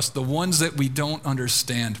ones for us, the ones that we don't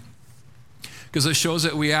understand, because it shows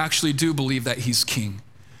that we actually do believe that he's king.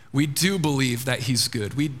 We do believe that he's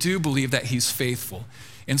good. We do believe that he's faithful.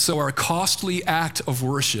 And so our costly act of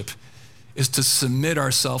worship is to submit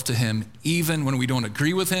ourselves to him even when we don't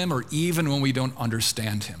agree with him or even when we don't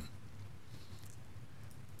understand him.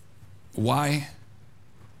 Why?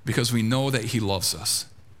 Because we know that he loves us.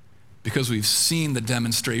 Because we've seen the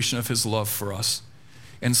demonstration of his love for us.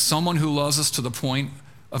 And someone who loves us to the point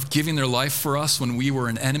of giving their life for us when we were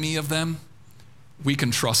an enemy of them, we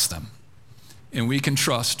can trust them. And we can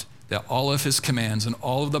trust that all of his commands and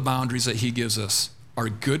all of the boundaries that he gives us are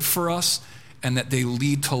good for us and that they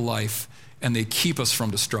lead to life and they keep us from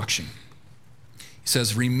destruction. He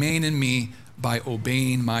says, remain in me by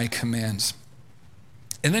obeying my commands.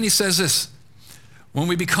 And then he says this, when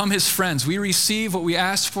we become his friends, we receive what we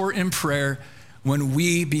ask for in prayer when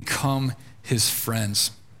we become his friends.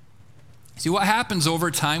 He See, what happens over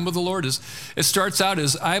time with the Lord is it starts out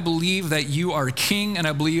as, I believe that you are King and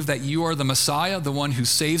I believe that you are the Messiah, the one who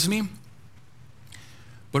saves me.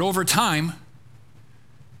 But over time,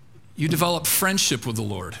 you develop friendship with the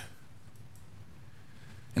Lord.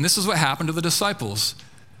 And this is what happened to the disciples.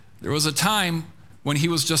 There was a time when he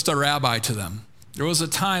was just a rabbi to them. There was a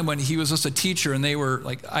time when he was just a teacher and they were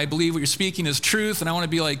like, I believe what you're speaking is truth and I want to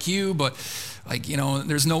be like you, but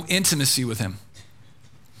there's no intimacy with him.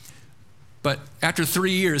 But after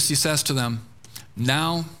 3 years, he says to them,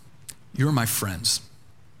 now you're my friends.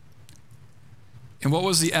 And what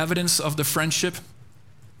was the evidence of the friendship?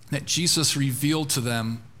 That Jesus revealed to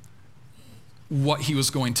them what he was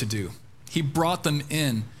going to do. He brought them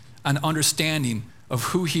in an understanding of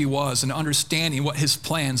who he was and understanding what his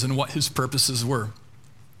plans and what his purposes were.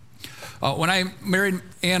 When I married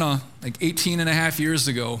Anna like 18 and a half years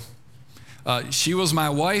ago, she was my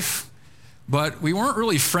wife, but we weren't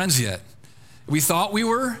really friends yet. We thought we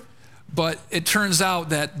were, but it turns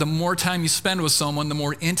out that the more time you spend with someone, the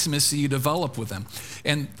more intimacy you develop with them.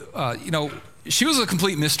 And, she was a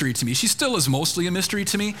complete mystery to me. She still is mostly a mystery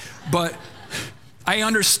to me, but I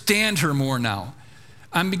understand her more now.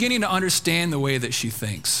 I'm beginning to understand the way that she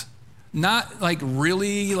thinks. Not like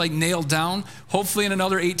really like nailed down. Hopefully in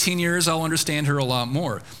another 18 years, I'll understand her a lot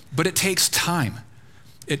more. But it takes time.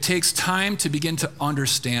 It takes time to begin to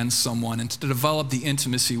understand someone and to develop the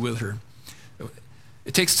intimacy with her.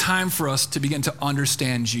 It takes time for us to begin to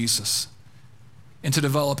understand Jesus and to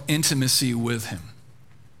develop intimacy with him.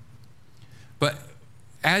 But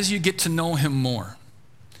as you get to know him more,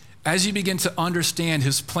 as you begin to understand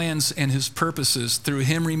his plans and his purposes through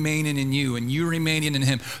him remaining in you and you remaining in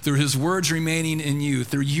him, through his words remaining in you,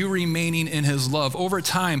 through you remaining in his love, over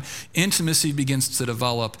time, intimacy begins to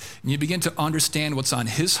develop and you begin to understand what's on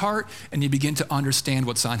his heart and you begin to understand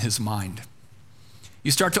what's on his mind.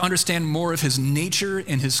 You start to understand more of his nature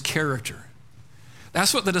and his character.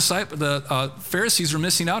 That's what the Pharisees were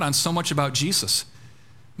missing out on so much about Jesus.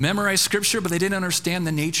 Memorized scripture, but they didn't understand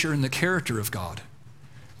the nature and the character of God.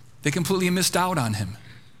 They completely missed out on him.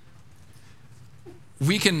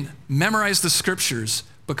 We can memorize the scriptures,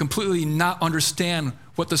 but completely not understand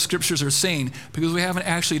what the scriptures are saying because we haven't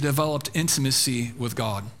actually developed intimacy with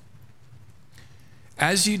God.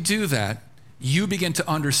 As you do that, you begin to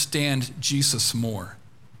understand Jesus more.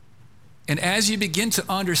 And as you begin to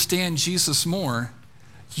understand Jesus more,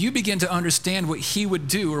 you begin to understand what he would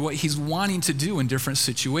do or what he's wanting to do in different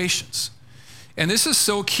situations. And this is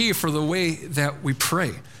so key for the way that we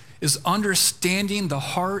pray, is understanding the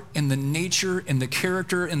heart and the nature and the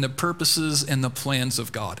character and the purposes and the plans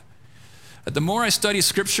of God. The more I study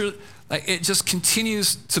scripture, it just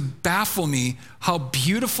continues to baffle me how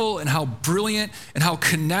beautiful and how brilliant and how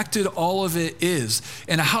connected all of it is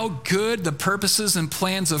and how good the purposes and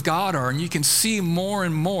plans of God are. And you can see more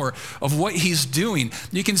and more of what he's doing.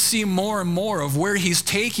 You can see more and more of where he's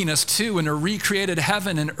taking us to in a recreated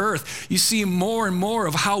heaven and earth. You see more and more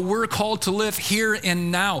of how we're called to live here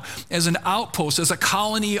and now as an outpost, as a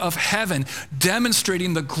colony of heaven,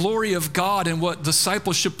 demonstrating the glory of God and what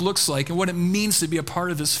discipleship looks like and what it means to be a part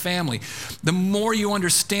of his family. The more you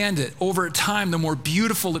understand it over time, the more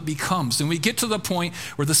beautiful it becomes. And we get to the point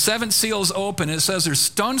where the seventh seal is open and it says there's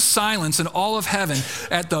stunned silence in all of heaven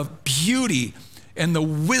at the beauty and the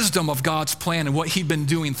wisdom of God's plan and what he'd been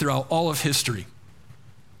doing throughout all of history.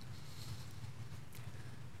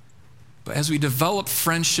 But as we develop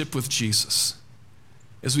friendship with Jesus,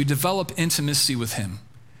 as we develop intimacy with him,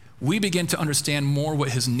 we begin to understand more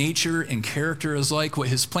what his nature and character is like, what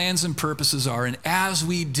his plans and purposes are. And as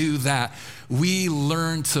we do that, we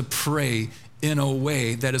learn to pray in a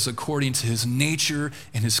way that is according to his nature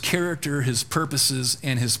and his character, his purposes,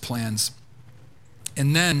 and his plans.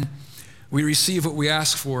 And then we receive what we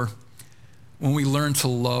ask for when we learn to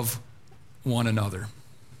love one another.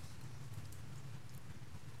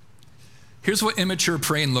 Here's what immature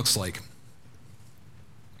praying looks like.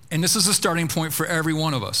 And this is a starting point for every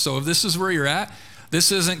one of us. So if this is where you're at,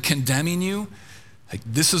 this isn't condemning you. Like,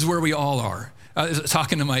 this is where we all are. I was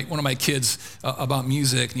talking to one of my kids about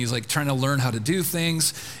music, and he's like trying to learn how to do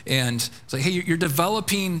things. And it's like, hey, you're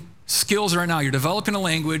developing skills right now. You're developing a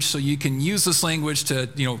language so you can use this language to,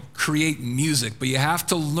 create music. But you have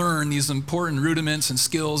to learn these important rudiments and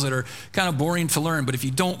skills that are kind of boring to learn. But if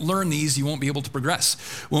you don't learn these, you won't be able to progress.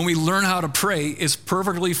 When we learn how to pray, it's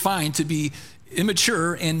perfectly fine to be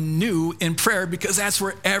immature and new in prayer because that's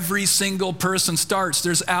where every single person starts.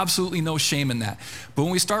 There's absolutely no shame in that. But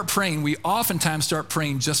when we start praying, we oftentimes start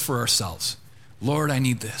praying just for ourselves. Lord, I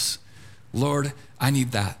need this. Lord, I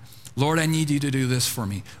need that. Lord, I need you to do this for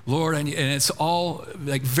me. Lord, and it's all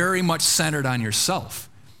like very much centered on yourself.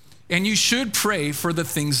 And you should pray for the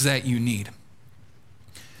things that you need.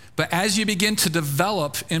 But as you begin to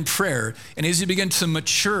develop in prayer, and as you begin to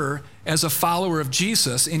mature as a follower of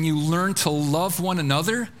Jesus, and you learn to love one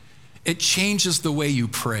another, it changes the way you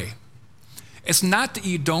pray. It's not that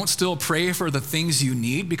you don't still pray for the things you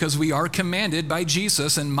need, because we are commanded by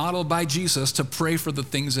Jesus and modeled by Jesus to pray for the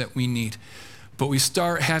things that we need. But we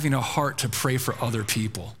start having a heart to pray for other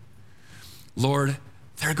people. Lord,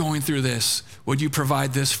 they're going through this. Would you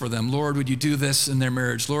provide this for them? Lord, would you do this in their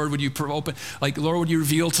marriage? Lord, would you Lord, would you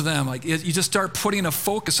reveal to them? You just start putting a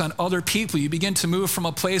focus on other people. You begin to move from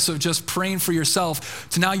a place of just praying for yourself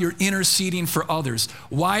to now you're interceding for others.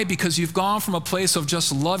 Why? Because you've gone from a place of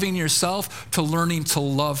just loving yourself to learning to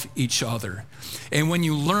love each other. And when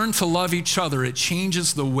you learn to love each other, it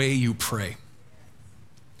changes the way you pray.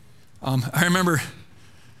 I remember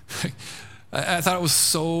I thought it was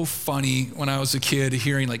so funny when I was a kid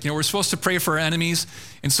hearing, we're supposed to pray for our enemies.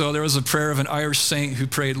 And so there was a prayer of an Irish saint who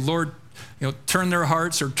prayed, Lord, turn their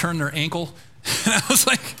hearts or turn their ankle. And I was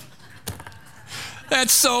like,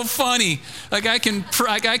 that's so funny. I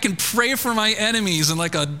can pray for my enemies in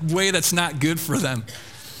a way that's not good for them.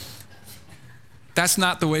 That's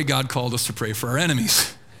not the way God called us to pray for our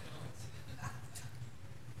enemies.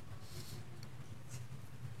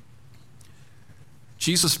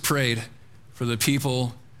 Jesus prayed for the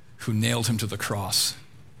people who nailed him to the cross.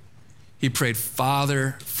 He prayed,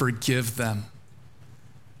 Father, forgive them,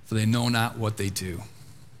 for they know not what they do.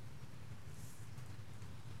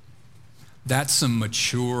 That's some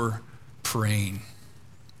mature praying.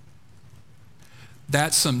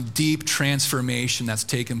 That's some deep transformation that's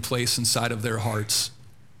taken place inside of their hearts,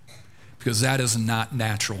 because that is not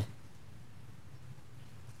natural.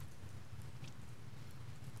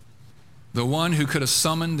 The one who could have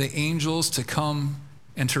summoned the angels to come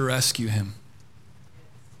and to rescue him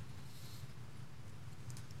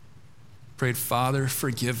prayed, Father,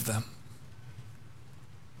 forgive them.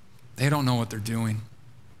 They don't know what they're doing.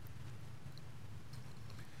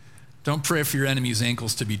 Don't pray for your enemy's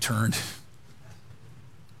ankles to be turned.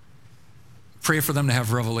 Pray for them to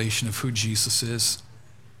have revelation of who Jesus is.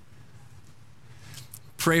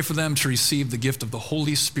 Pray for them to receive the gift of the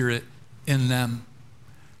Holy Spirit in them,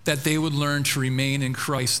 that they would learn to remain in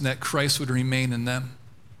Christ and that Christ would remain in them,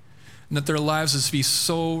 and that their lives would be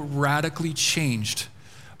so radically changed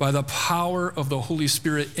by the power of the Holy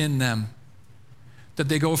Spirit in them that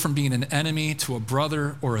they go from being an enemy to a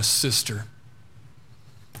brother or a sister,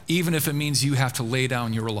 even if it means you have to lay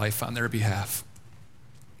down your life on their behalf.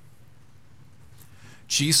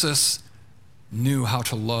 Jesus knew how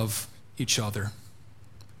to love each other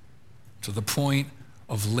to the point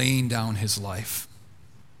of laying down his life.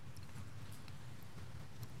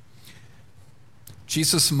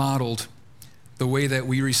 Jesus modeled the way that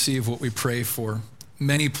we receive what we pray for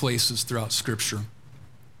many places throughout Scripture.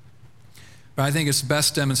 But I think it's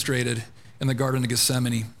best demonstrated in the Garden of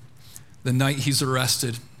Gethsemane, the night he's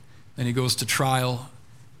arrested, then he goes to trial,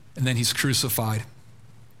 and then he's crucified.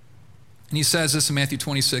 And he says this in Matthew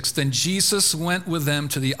 26, then Jesus went with them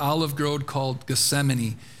to the olive grove called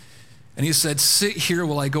Gethsemane, and he said, sit here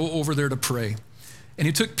while I go over there to pray. And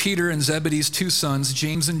he took Peter and Zebedee's two sons,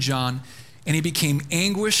 James and John, and he became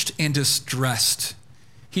anguished and distressed.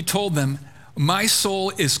 He told them, my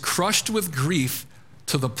soul is crushed with grief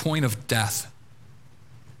to the point of death.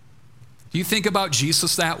 Do you think about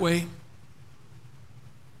Jesus that way?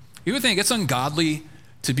 You would think it's ungodly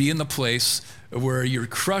to be in the place where you're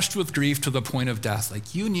crushed with grief to the point of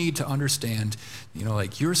death. You need to understand,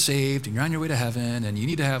 you're saved and you're on your way to heaven, and you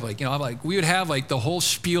need to have we would have the whole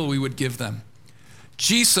spiel we would give them.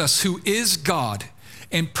 Jesus, who is God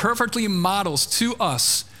and perfectly models to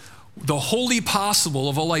us the wholly possible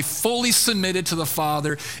of a life fully submitted to the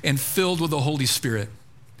Father and filled with the Holy Spirit,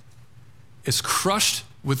 is crushed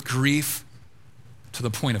with grief to the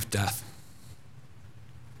point of death.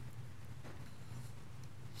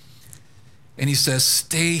 And he says,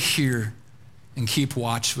 stay here and keep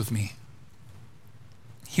watch with me.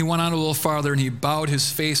 He went on a little farther and he bowed his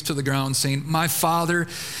face to the ground, saying, my Father,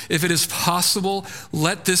 if it is possible,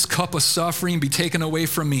 let this cup of suffering be taken away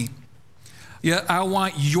from me. Yet I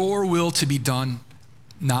want your will to be done,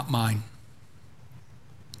 not mine.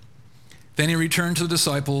 Then he returned to the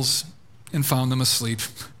disciples and found them asleep.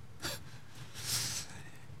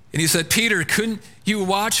 And he said, Peter, couldn't you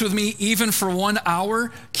watch with me even for 1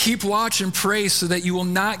 hour? Keep watch and pray so that you will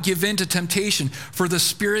not give in to temptation, for the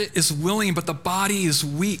spirit is willing, but the body is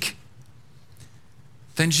weak.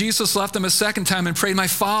 Then Jesus left them a second time and prayed, my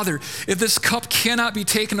Father, if this cup cannot be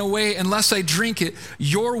taken away unless I drink it,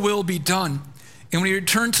 your will be done. And when he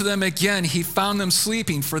returned to them again, he found them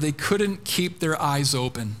sleeping, for they couldn't keep their eyes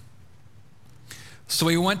open. So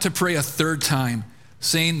he went to pray a third time,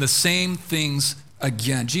 saying the same things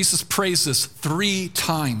again. Jesus prays this 3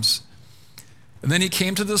 times. And then he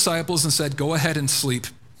came to the disciples and said, go ahead and sleep.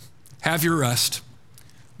 Have your rest.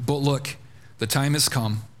 But look, the time has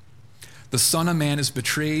come. The Son of Man is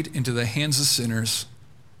betrayed into the hands of sinners.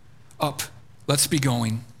 Up, let's be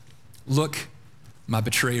going. Look, my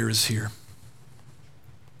betrayer is here.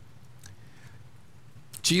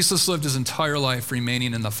 Jesus lived his entire life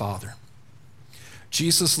remaining in the Father.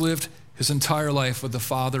 Jesus lived his entire life with the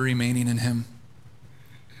Father remaining in him.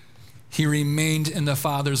 He remained in the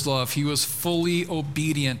Father's love. He was fully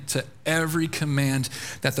obedient to every command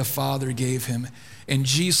that the Father gave him. And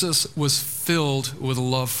Jesus was filled with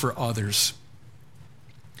love for others,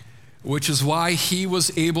 which is why he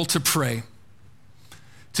was able to pray,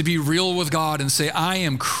 to be real with God and say, I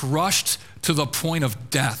am crushed to the point of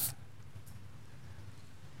death.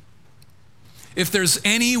 If there's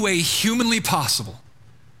any way humanly possible,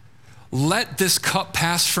 let this cup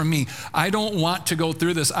pass from me. I don't want to go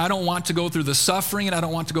through this. I don't want to go through the suffering, and I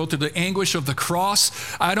don't want to go through the anguish of the cross.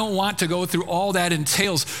 I don't want to go through all that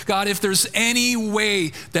entails. God, if there's any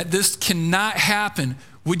way that this cannot happen,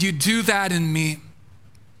 would you do that in me?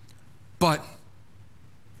 But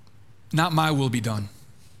not my will be done,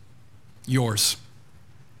 yours.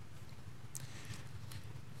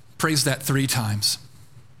 Prays that 3 times.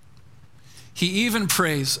 He even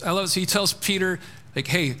prays, he tells Peter, like,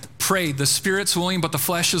 hey, pray, the spirit's willing, but the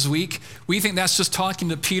flesh is weak. We think that's just talking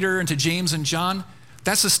to Peter and to James and John.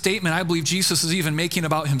 That's a statement I believe Jesus is even making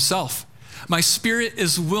about himself. My spirit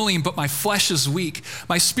is willing, but my flesh is weak.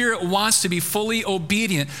 My spirit wants to be fully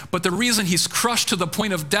obedient, but the reason he's crushed to the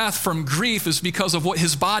point of death from grief is because of what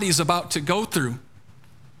his body is about to go through.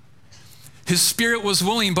 His spirit was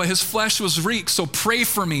willing, but his flesh was weak, so pray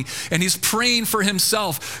for me. And he's praying for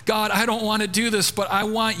himself. God, I don't want to do this, but I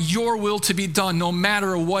want your will to be done no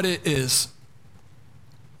matter what it is.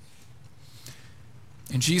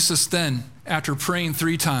 And Jesus then, after praying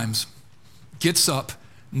 3 times, gets up,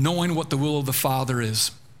 knowing what the will of the Father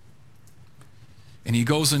is. And he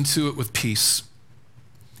goes into it with peace.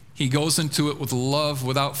 He goes into it with love,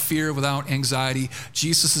 without fear, without anxiety.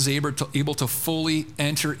 Jesus is able to fully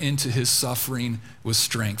enter into his suffering with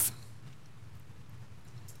strength.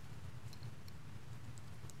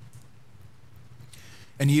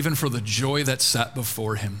 And even for the joy that's set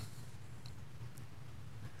before him.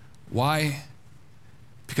 Why?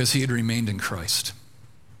 Because he had remained in Christ.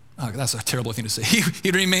 Oh, that's a terrible thing to say.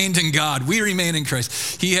 He remained in God. We remain in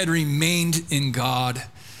Christ. He had remained in God,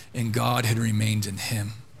 and God had remained in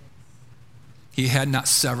him. He had not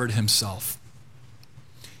severed himself.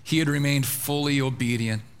 He had remained fully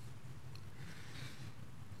obedient.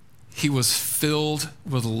 He was filled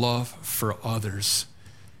with love for others.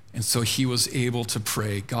 And so he was able to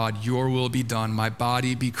pray, God, your will be done. My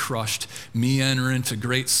body be crushed. Me enter into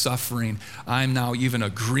great suffering. I'm now even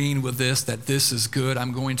agreeing with this, that this is good.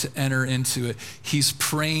 I'm going to enter into it. He's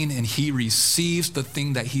praying and he receives the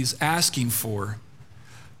thing that he's asking for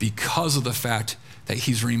because of the fact that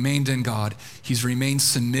he's remained in God. He's remained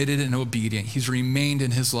submitted and obedient. He's remained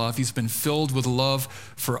in his love. He's been filled with love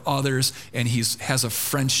for others, and he has a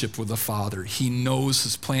friendship with the Father. He knows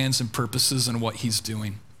his plans and purposes and what he's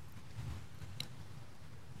doing.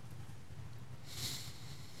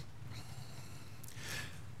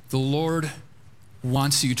 The Lord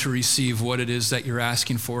wants you to receive what it is that you're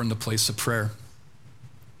asking for in the place of prayer.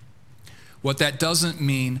 What that doesn't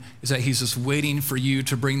mean is that he's just waiting for you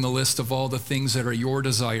to bring the list of all the things that are your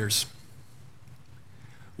desires.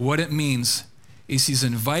 What it means is he's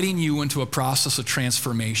inviting you into a process of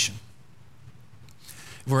transformation,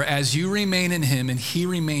 where as you remain in him and he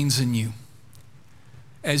remains in you,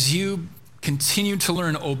 as you continue to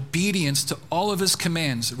learn obedience to all of his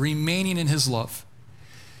commands, remaining in his love,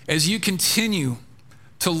 as you continue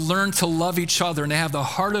to learn to love each other and to have the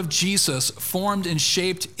heart of Jesus formed and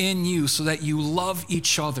shaped in you so that you love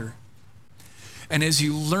each other. And as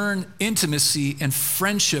you learn intimacy and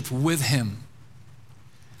friendship with him,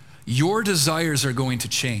 your desires are going to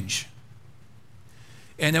change.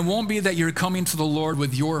 And it won't be that you're coming to the Lord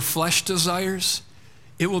with your flesh desires.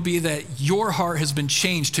 It will be that your heart has been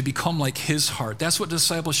changed to become like his heart. That's what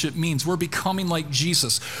discipleship means. We're becoming like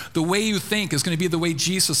Jesus. The way you think is going to be the way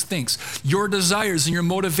Jesus thinks. Your desires and your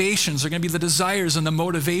motivations are going to be the desires and the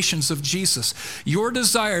motivations of Jesus. Your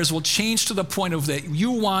desires will change to the point of that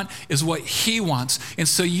you want is what he wants. And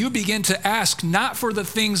so you begin to ask not for the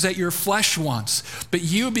things that your flesh wants, but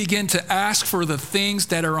you begin to ask for the things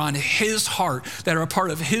that are on his heart, that are a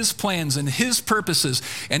part of his plans and his purposes.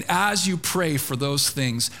 And as you pray for those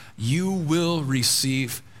things, you will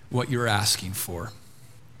receive what you're asking for.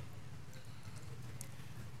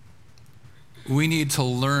 We need to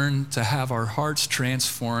learn to have our hearts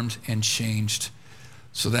transformed and changed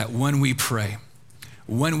so that when we pray,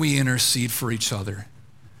 when we intercede for each other,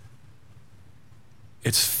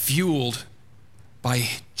 it's fueled by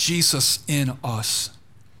Jesus in us.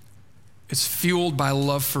 It's fueled by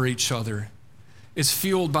love for each other. It's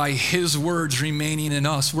fueled by his words remaining in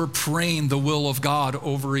us. We're praying the will of God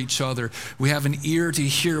over each other. We have an ear to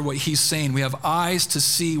hear what he's saying. We have eyes to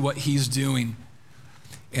see what he's doing.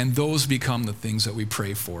 And those become the things that we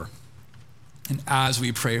pray for. And as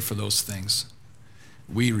we pray for those things,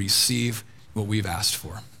 we receive what we've asked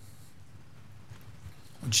for.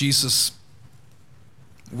 Jesus,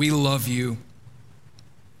 we love you.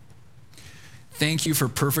 Thank you for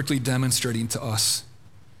perfectly demonstrating to us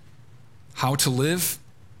how to live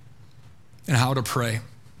and how to pray.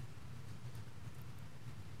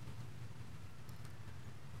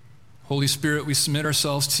 Holy Spirit, we submit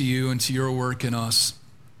ourselves to you and to your work in us.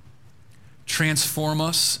 Transform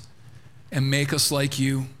us and make us like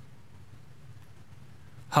you.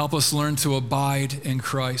 Help us learn to abide in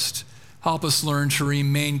Christ. Help us learn to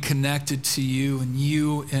remain connected to you and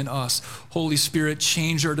you in us. Holy Spirit,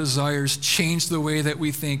 change our desires, change the way that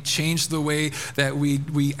we think, change the way that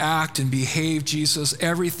we act and behave, Jesus.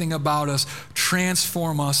 Everything about us,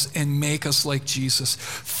 transform us and make us like Jesus.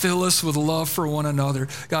 Fill us with love for one another.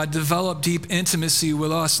 God, develop deep intimacy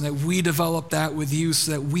with us and that we develop that with you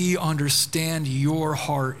so that we understand your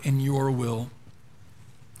heart and your will.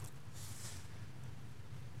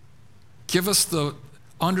 Give us the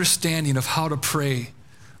understanding of how to pray,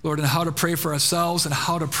 Lord, and how to pray for ourselves and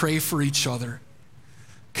how to pray for each other,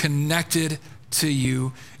 connected to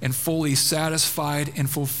you and fully satisfied and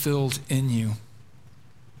fulfilled in you.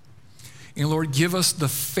 And Lord, give us the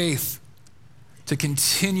faith to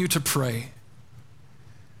continue to pray.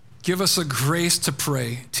 Give us a grace to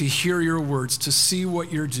pray, to hear your words, to see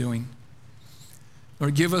what you're doing.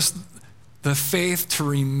 Lord, give us the faith to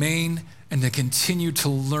remain and to continue to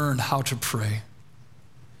learn how to pray.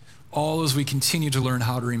 All as we continue to learn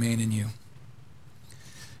how to remain in you.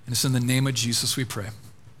 And it's in the name of Jesus we pray.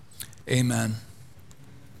 Amen.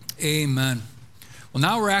 Amen. Well,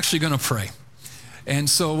 now we're actually going to pray. And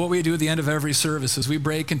so what we do at the end of every service is we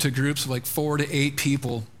break into groups of like 4 to 8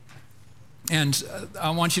 people. And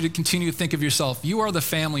I want you to continue to think of yourself. You are the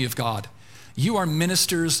family of God. You are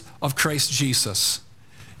ministers of Christ Jesus.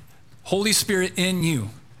 Holy Spirit in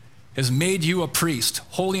you has made you a priest,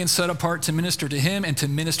 holy and set apart to minister to him and to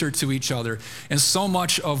minister to each other. And so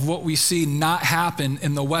much of what we see not happen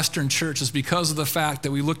in the Western church is because of the fact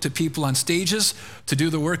that we look to people on stages to do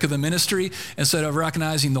the work of the ministry instead of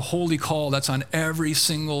recognizing the holy call that's on every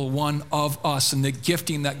single one of us and the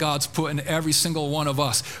gifting that God's put in every single one of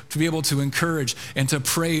us to be able to encourage and to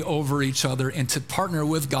pray over each other and to partner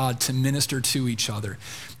with God to minister to each other.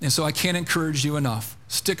 And so I can't encourage you enough.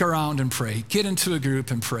 Stick around and pray. Get into a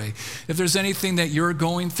group and pray. If there's anything that you're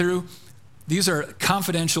going through, these are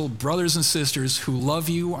confidential brothers and sisters who love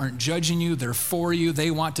you, aren't judging you, they're for you.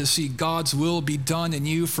 They want to see God's will be done in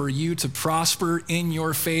you for you to prosper in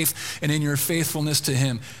your faith and in your faithfulness to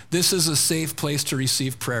him. This is a safe place to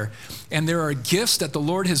receive prayer. And there are gifts that the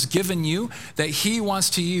Lord has given you that he wants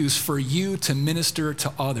to use for you to minister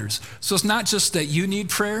to others. So it's not just that you need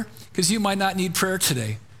prayer, because you might not need prayer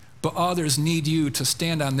today. But others need you to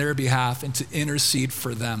stand on their behalf and to intercede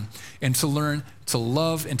for them and to learn to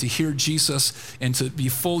love and to hear Jesus and to be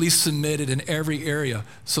fully submitted in every area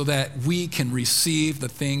so that we can receive the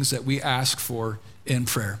things that we ask for in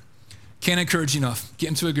prayer. Can't encourage you enough. Get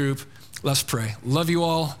into a group. Let's pray. Love you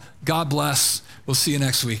all. God bless. We'll see you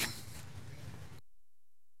next week.